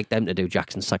 I'd like them to do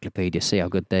Jack's Encyclopedia, see how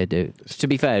good they do. To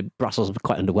be fair, Brussels are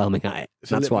quite underwhelming at it.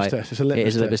 That's why test. It's a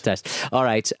litmus test. All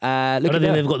right. I don't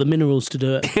think they've got the minerals to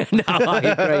do it. No, I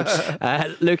agree.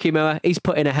 Lukey Moore, he's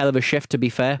put in a hell of a shift, to be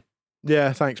fair.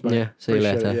 Yeah, thanks, mate. Yeah, see you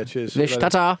Appreciate later. it. Yeah, cheers. Vish,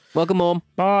 ta-ta. Welcome home.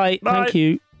 Bye. Thank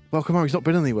you. Welcome home. He's not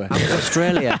been anywhere.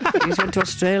 Australia. He's went to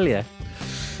Australia.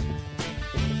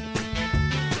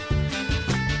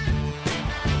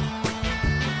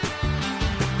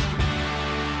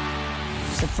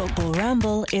 The Football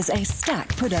Ramble is a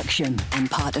Stack production and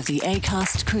part of the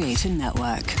Acast Creator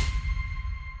Network.